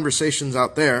from conversations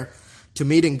out there to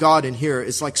meeting God in here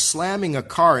is like slamming a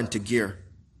car into gear.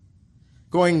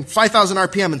 Going 5,000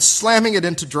 RPM and slamming it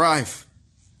into drive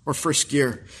or first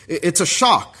gear. It's a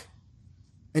shock.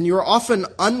 And you're often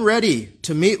unready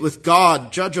to meet with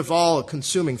God, judge of all, a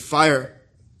consuming fire.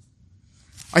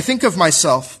 I think of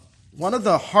myself, one of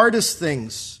the hardest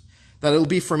things that it'll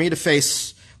be for me to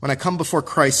face when I come before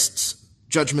Christ's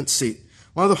judgment seat,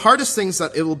 one of the hardest things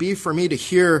that it will be for me to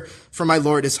hear from my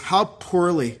Lord is how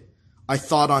poorly I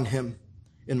thought on him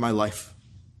in my life.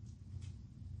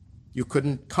 You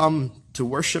couldn't come to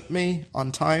worship me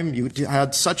on time. You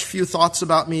had such few thoughts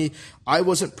about me. I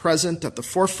wasn't present at the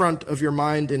forefront of your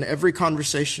mind in every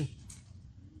conversation.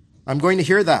 I'm going to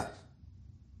hear that.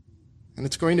 And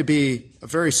it's going to be a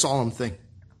very solemn thing.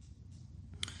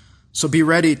 So be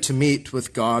ready to meet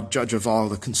with God, judge of all,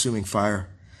 the consuming fire.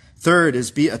 Third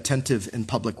is be attentive in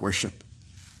public worship.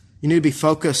 You need to be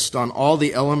focused on all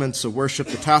the elements of worship,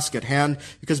 the task at hand,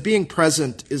 because being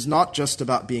present is not just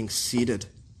about being seated.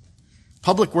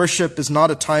 Public worship is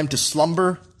not a time to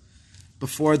slumber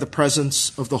before the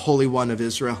presence of the Holy One of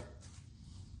Israel.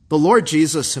 The Lord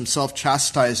Jesus himself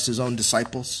chastised his own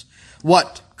disciples.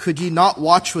 What? Could ye not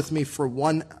watch with me for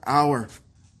 1 hour?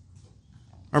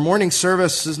 Our morning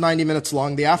service is 90 minutes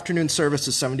long. The afternoon service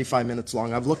is 75 minutes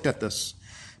long. I've looked at this.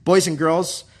 Boys and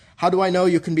girls, how do I know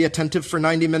you can be attentive for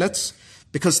 90 minutes?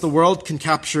 Because the world can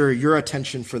capture your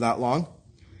attention for that long.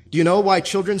 Do you know why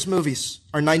children's movies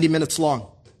are 90 minutes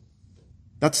long?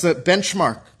 That's the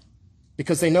benchmark,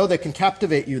 because they know they can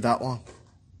captivate you that long.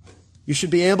 You should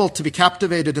be able to be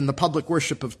captivated in the public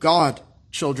worship of God,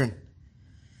 children.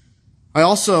 I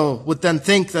also would then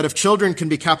think that if children can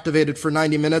be captivated for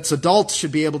 90 minutes, adults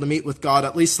should be able to meet with God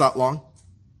at least that long.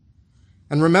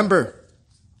 And remember,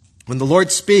 when the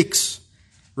Lord speaks,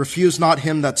 refuse not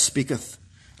him that speaketh,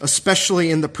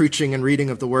 especially in the preaching and reading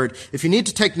of the word. If you need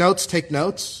to take notes, take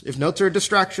notes. If notes are a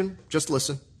distraction, just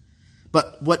listen.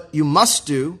 But what you must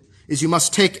do is you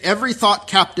must take every thought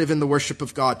captive in the worship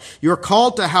of God. You are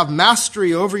called to have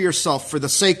mastery over yourself for the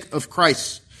sake of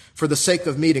Christ, for the sake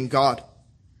of meeting God.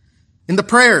 In the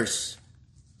prayers,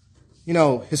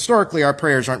 historically our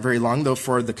prayers aren't very long, though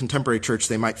for the contemporary church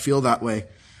they might feel that way.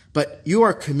 But you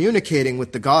are communicating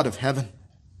with the God of heaven.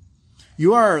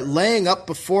 You are laying up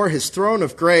before his throne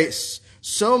of grace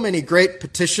so many great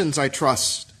petitions, I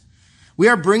trust. We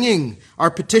are bringing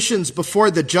our petitions before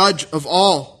the judge of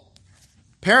all.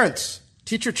 Parents,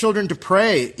 teach your children to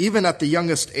pray, even at the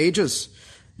youngest ages.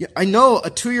 I know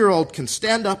a 2-year-old can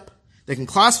stand up, they can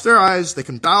clasp their eyes, they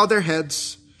can bow their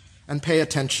heads, and pay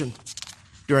attention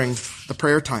during the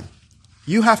prayer time.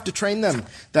 You have to train them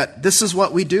that this is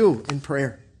what we do in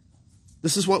prayer.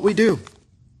 This is what we do.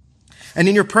 And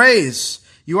in your praise,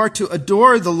 you are to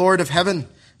adore the Lord of heaven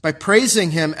by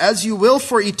praising him as you will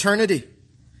for eternity.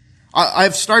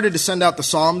 I've started to send out the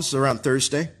Psalms around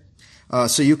Thursday,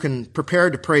 so you can prepare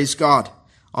to praise God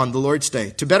on the Lord's Day.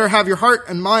 To better have your heart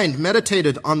and mind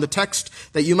meditated on the text,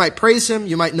 that you might praise him,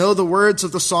 you might know the words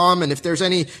of the Psalm, and if there's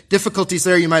any difficulties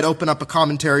there, you might open up a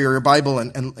commentary or your Bible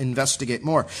and investigate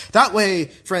more. That way,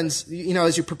 friends,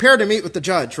 as you prepare to meet with the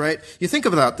judge, right, you think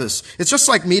about this. It's just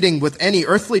like meeting with any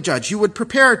earthly judge. You would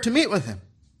prepare to meet with him.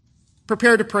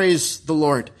 Prepare to praise the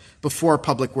Lord. before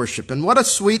public worship. And what a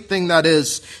sweet thing that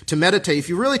is to meditate. If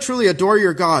you really truly adore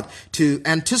your God, to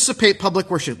anticipate public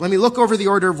worship. Let me look over the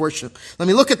order of worship. Let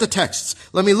me look at the texts.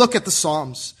 Let me look at the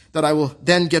Psalms that I will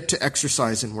then get to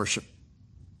exercise in worship.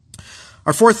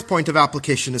 Our fourth point of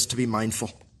application is to be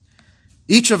mindful.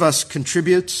 Each of us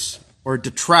contributes or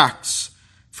detracts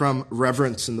from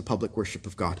reverence in the public worship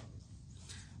of God.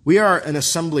 We are an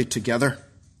assembly together,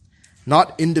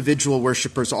 not individual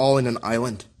worshipers all in an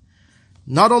island.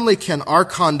 Not only can our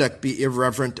conduct be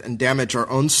irreverent and damage our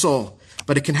own soul,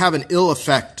 but it can have an ill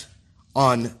effect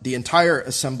on the entire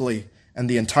assembly and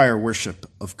the entire worship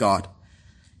of God.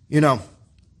 You know,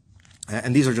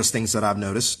 and these are just things that I've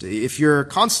noticed. If you're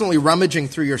constantly rummaging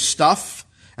through your stuff,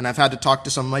 and I've had to talk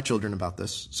to some of my children about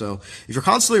this. So if you're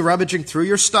constantly rummaging through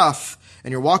your stuff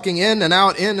and you're walking in and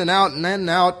out, and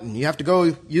out, and you have to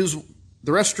go use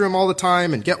the restroom all the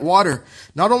time and get water,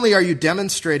 not only are you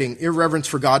demonstrating irreverence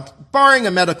for God, barring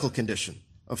a medical condition,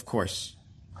 of course.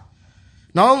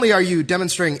 Not only are you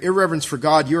demonstrating irreverence for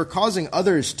God, you are causing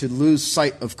others to lose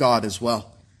sight of God as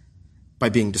well by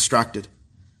being distracted.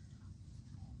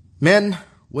 Men,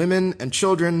 women, and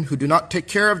children who do not take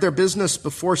care of their business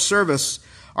before service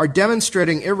are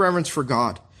demonstrating irreverence for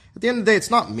God. At the end of the day,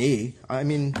 it's not me. I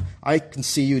mean, I can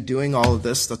see you doing all of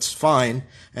this. That's fine.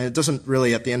 And it doesn't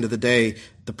really, at the end of the day,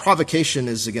 the provocation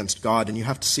is against God, and you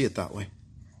have to see it that way.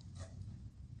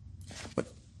 But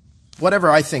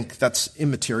whatever I think, that's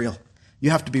immaterial.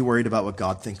 You have to be worried about what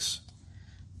God thinks.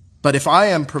 But if I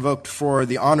am provoked for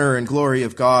the honor and glory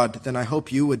of God, then I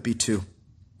hope you would be too.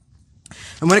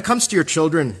 And when it comes to your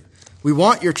children, we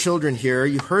want your children here.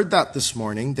 You heard that this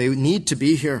morning. They need to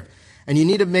be here. And you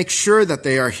need to make sure that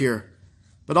they are here.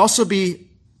 But also be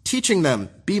teaching them.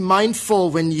 Be mindful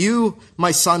when you,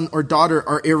 my son or daughter,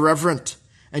 are irreverent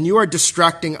and you are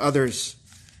distracting others.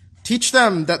 Teach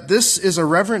them that this is a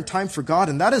reverent time for God.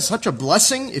 And that is such a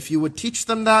blessing if you would teach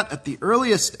them that at the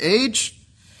earliest age.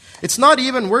 It's not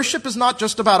even, worship is not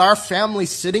just about our family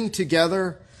sitting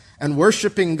together and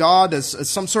worshiping God as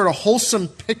some sort of wholesome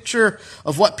picture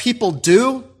of what people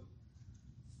do.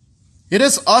 It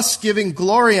is us giving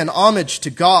glory and homage to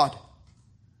God.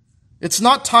 It's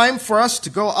not time for us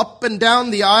to go up and down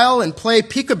the aisle and play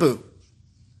peekaboo. It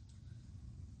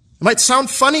might sound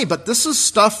funny, but this is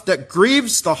stuff that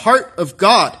grieves the heart of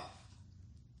God.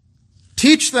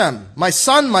 Teach them, my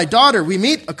son, my daughter, we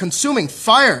meet a consuming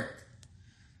fire.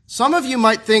 Some of you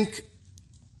might think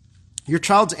your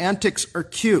child's antics are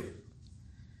cute,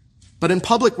 but in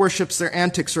public worships, their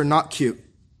antics are not cute.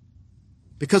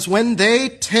 Because when they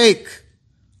take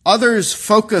others'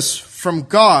 focus from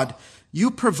God, you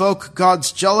provoke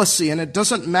God's jealousy, and it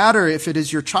doesn't matter if it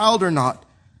is your child or not.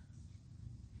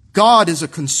 God is a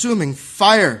consuming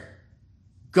fire.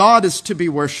 God is to be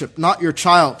worshipped, not your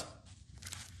child.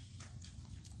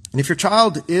 And if your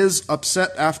child is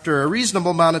upset after a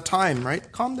reasonable amount of time,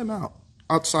 right, calm them out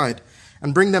outside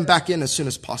and bring them back in as soon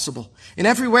as possible. In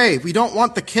every way, we don't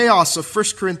want the chaos of 1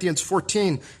 Corinthians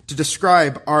 14 to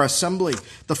describe our assembly.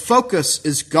 The focus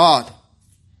is God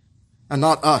and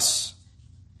not us.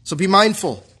 So be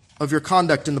mindful of your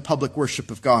conduct in the public worship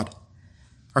of God.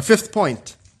 Our fifth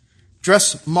point,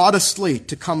 dress modestly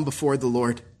to come before the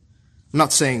Lord. I'm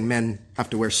not saying men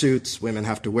have to wear suits, women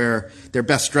have to wear their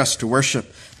best dress to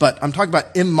worship, but I'm talking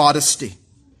about immodesty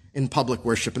in public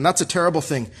worship, and that's a terrible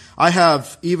thing. I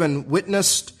have even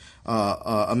witnessed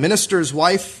a minister's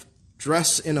wife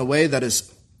dress in a way that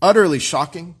is utterly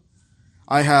shocking.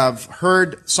 I have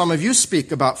heard some of you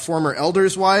speak about former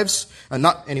elders' wives,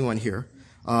 not anyone here,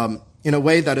 in a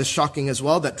way that is shocking as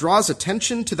well, that draws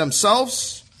attention to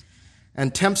themselves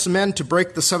and tempts men to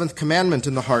break the seventh commandment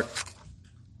in the heart.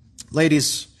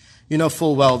 Ladies, you know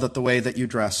full well that the way that you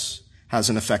dress has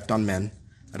an effect on men.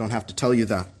 I don't have to tell you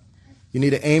that. You need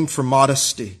to aim for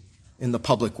modesty in the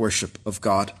public worship of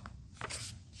God.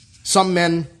 Some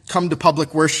men come to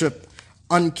public worship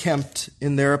unkempt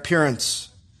in their appearance.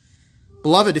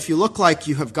 Beloved, if you look like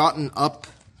you have gotten up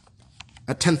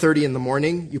at 10:30 in the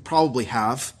morning, you probably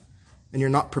have, and you're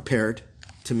not prepared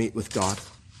to meet with God.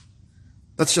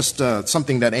 That's just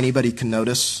something that anybody can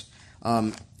notice.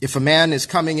 If a man is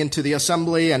coming into the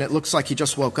assembly and it looks like he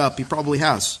just woke up, he probably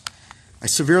has. I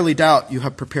severely doubt you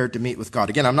have prepared to meet with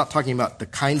God. Again, I'm not talking about the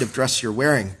kind of dress you're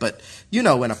wearing, but you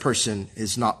know when a person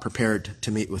is not prepared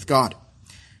to meet with God.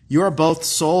 You are both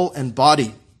soul and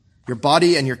body. Your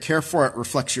body and your care for it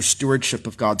reflects your stewardship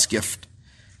of God's gift.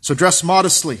 So dress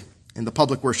modestly in the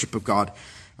public worship of God.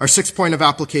 Our sixth point of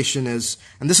application is,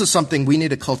 and this is something we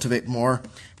need to cultivate more,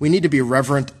 we need to be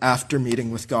reverent after meeting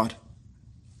with God.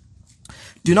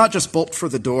 Do not just bolt for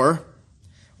the door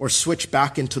or switch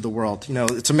back into the world.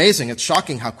 It's amazing. It's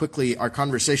shocking how quickly our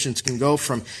conversations can go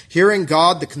from hearing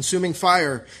God, the consuming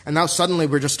fire, and now suddenly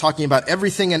we're just talking about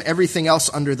everything and everything else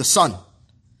under the sun.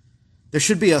 There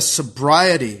should be a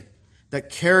sobriety that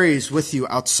carries with you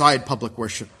outside public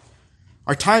worship.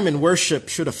 Our time in worship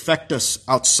should affect us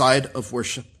outside of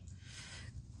worship.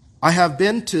 I have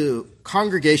been to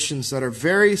congregations that are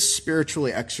very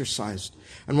spiritually exercised.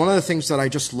 And one of the things that I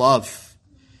just love,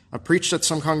 I preached at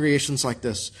some congregations like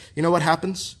this. You know what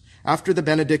happens? After the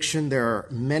benediction, there are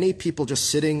many people just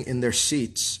sitting in their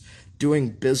seats doing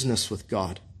business with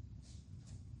God.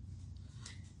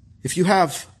 If you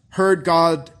have heard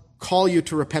God call you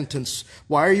to repentance,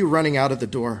 why are you running out of the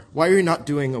door? Why are you not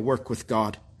doing a work with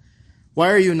God?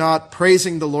 Why are you not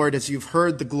praising the Lord as you've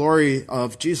heard the glory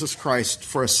of Jesus Christ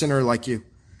for a sinner like you?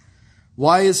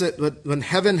 Why is it that when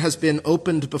heaven has been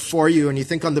opened before you and you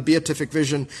think on the beatific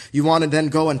vision, you want to then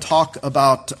go and talk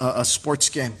about a sports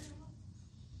game?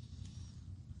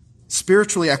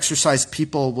 Spiritually exercised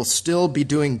people will still be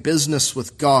doing business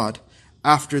with God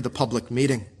after the public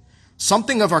meeting.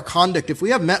 Something of our conduct, if we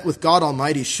have met with God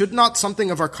Almighty, should not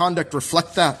something of our conduct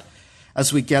reflect that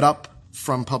as we get up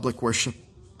from public worship?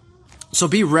 So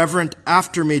be reverent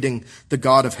after meeting the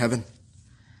God of heaven.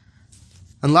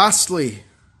 And lastly,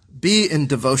 be in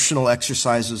devotional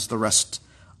exercises the rest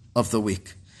of the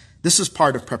week. This is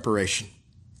part of preparation.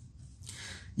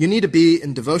 You need to be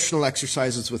in devotional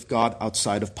exercises with God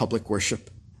outside of public worship.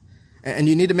 And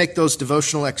you need to make those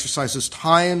devotional exercises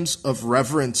times of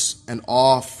reverence and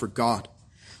awe for God.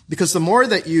 Because the more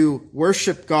that you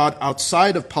worship God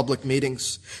outside of public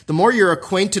meetings, the more you're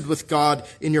acquainted with God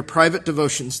in your private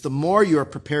devotions, the more you are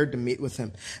prepared to meet with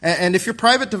him. And if your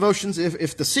private devotions,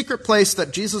 if the secret place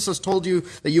that Jesus has told you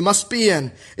that you must be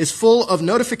in is full of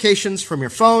notifications from your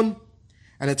phone,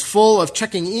 and it's full of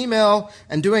checking email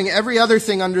and doing every other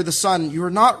thing under the sun, you are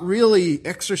not really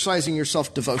exercising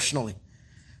yourself devotionally.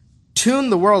 Tune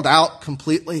the world out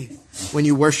completely when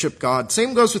you worship God.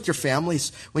 Same goes with your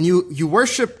families. When you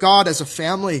worship God as a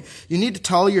family, you need to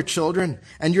tell your children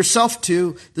and yourself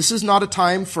too, this is not a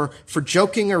time for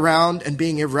joking around and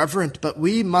being irreverent, but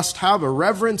we must have a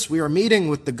reverence. We are meeting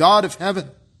with the God of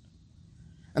heaven.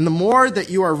 And the more that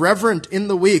you are reverent in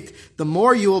the week, the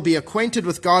more you will be acquainted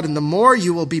with God and the more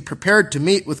you will be prepared to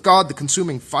meet with God, the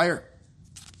consuming fire.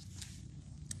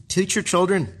 Teach your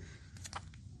children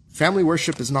family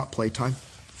worship is not playtime,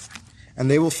 and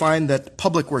they will find that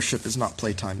public worship is not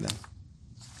playtime then.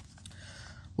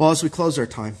 Well, as we close our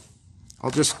time, I'll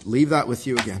just leave that with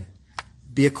you again.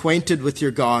 Be acquainted with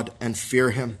your God and fear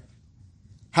him.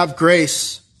 Have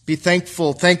grace. Be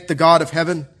thankful. Thank the God of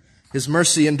heaven. His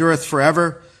mercy endureth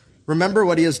forever. Remember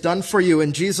what he has done for you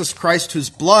in Jesus Christ,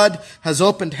 whose blood has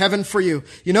opened heaven for you.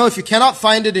 If you cannot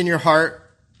find it in your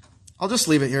heart, I'll just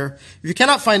leave it here. If you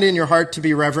cannot find it in your heart to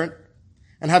be reverent,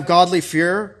 and have godly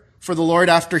fear for the Lord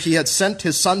after he had sent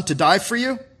his son to die for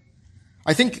you,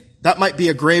 I think that might be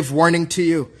a grave warning to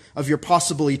you of your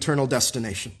possible eternal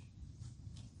destination.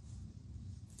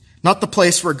 Not the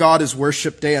place where God is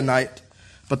worshipped day and night,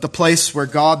 but the place where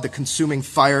God, the consuming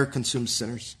fire, consumes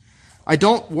sinners. I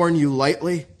don't warn you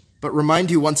lightly, but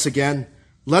remind you once again,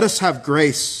 let us have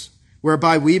grace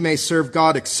whereby we may serve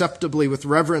God acceptably with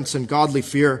reverence and godly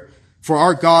fear, for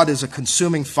our God is a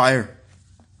consuming fire.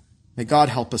 May God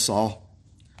help us all.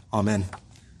 Amen.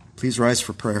 Please rise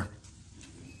for prayer.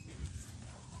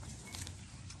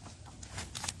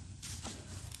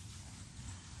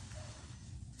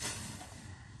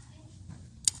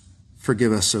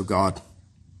 Forgive us, O God.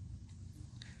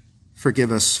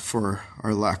 Forgive us for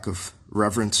our lack of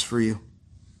reverence for you,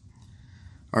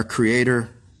 our Creator,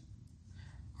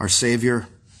 our Savior,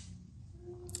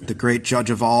 the great Judge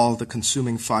of all, the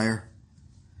consuming fire,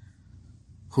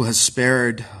 who has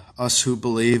spared us who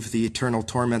believe the eternal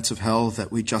torments of hell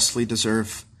that we justly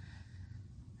deserve.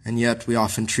 And yet we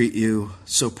often treat you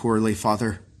so poorly,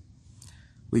 Father.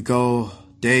 We go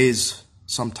days,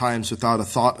 sometimes without a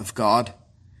thought of God.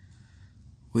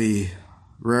 We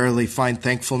rarely find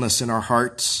thankfulness in our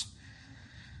hearts.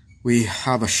 We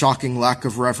have a shocking lack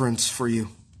of reverence for you.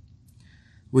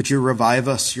 Would you revive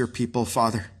us, your people,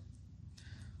 Father?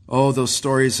 Oh, those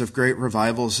stories of great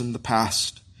revivals in the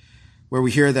past, where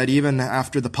we hear that even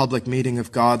after the public meeting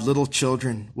of God, little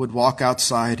children would walk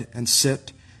outside and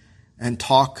sit and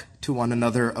talk to one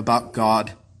another about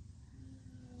God.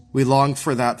 We long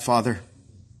for that, Father.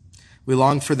 We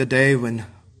long for the day when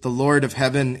the Lord of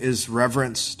heaven is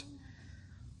reverenced.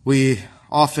 We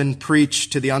often preach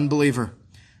to the unbeliever,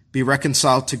 be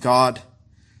reconciled to God,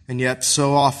 and yet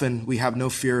so often we have no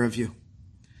fear of you.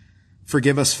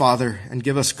 Forgive us, Father, and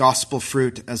give us gospel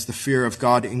fruit as the fear of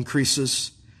God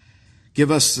increases.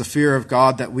 Give us the fear of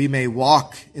God that we may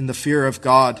walk in the fear of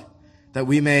God, that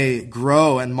we may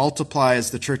grow and multiply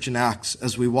as the church in Acts,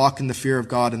 as we walk in the fear of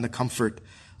God and the comfort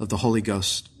of the Holy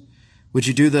Ghost. Would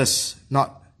you do this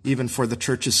not even for the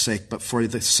church's sake, but for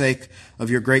the sake of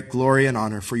your great glory and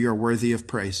honor, for you are worthy of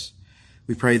praise.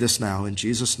 We pray this now in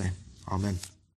Jesus' name. Amen.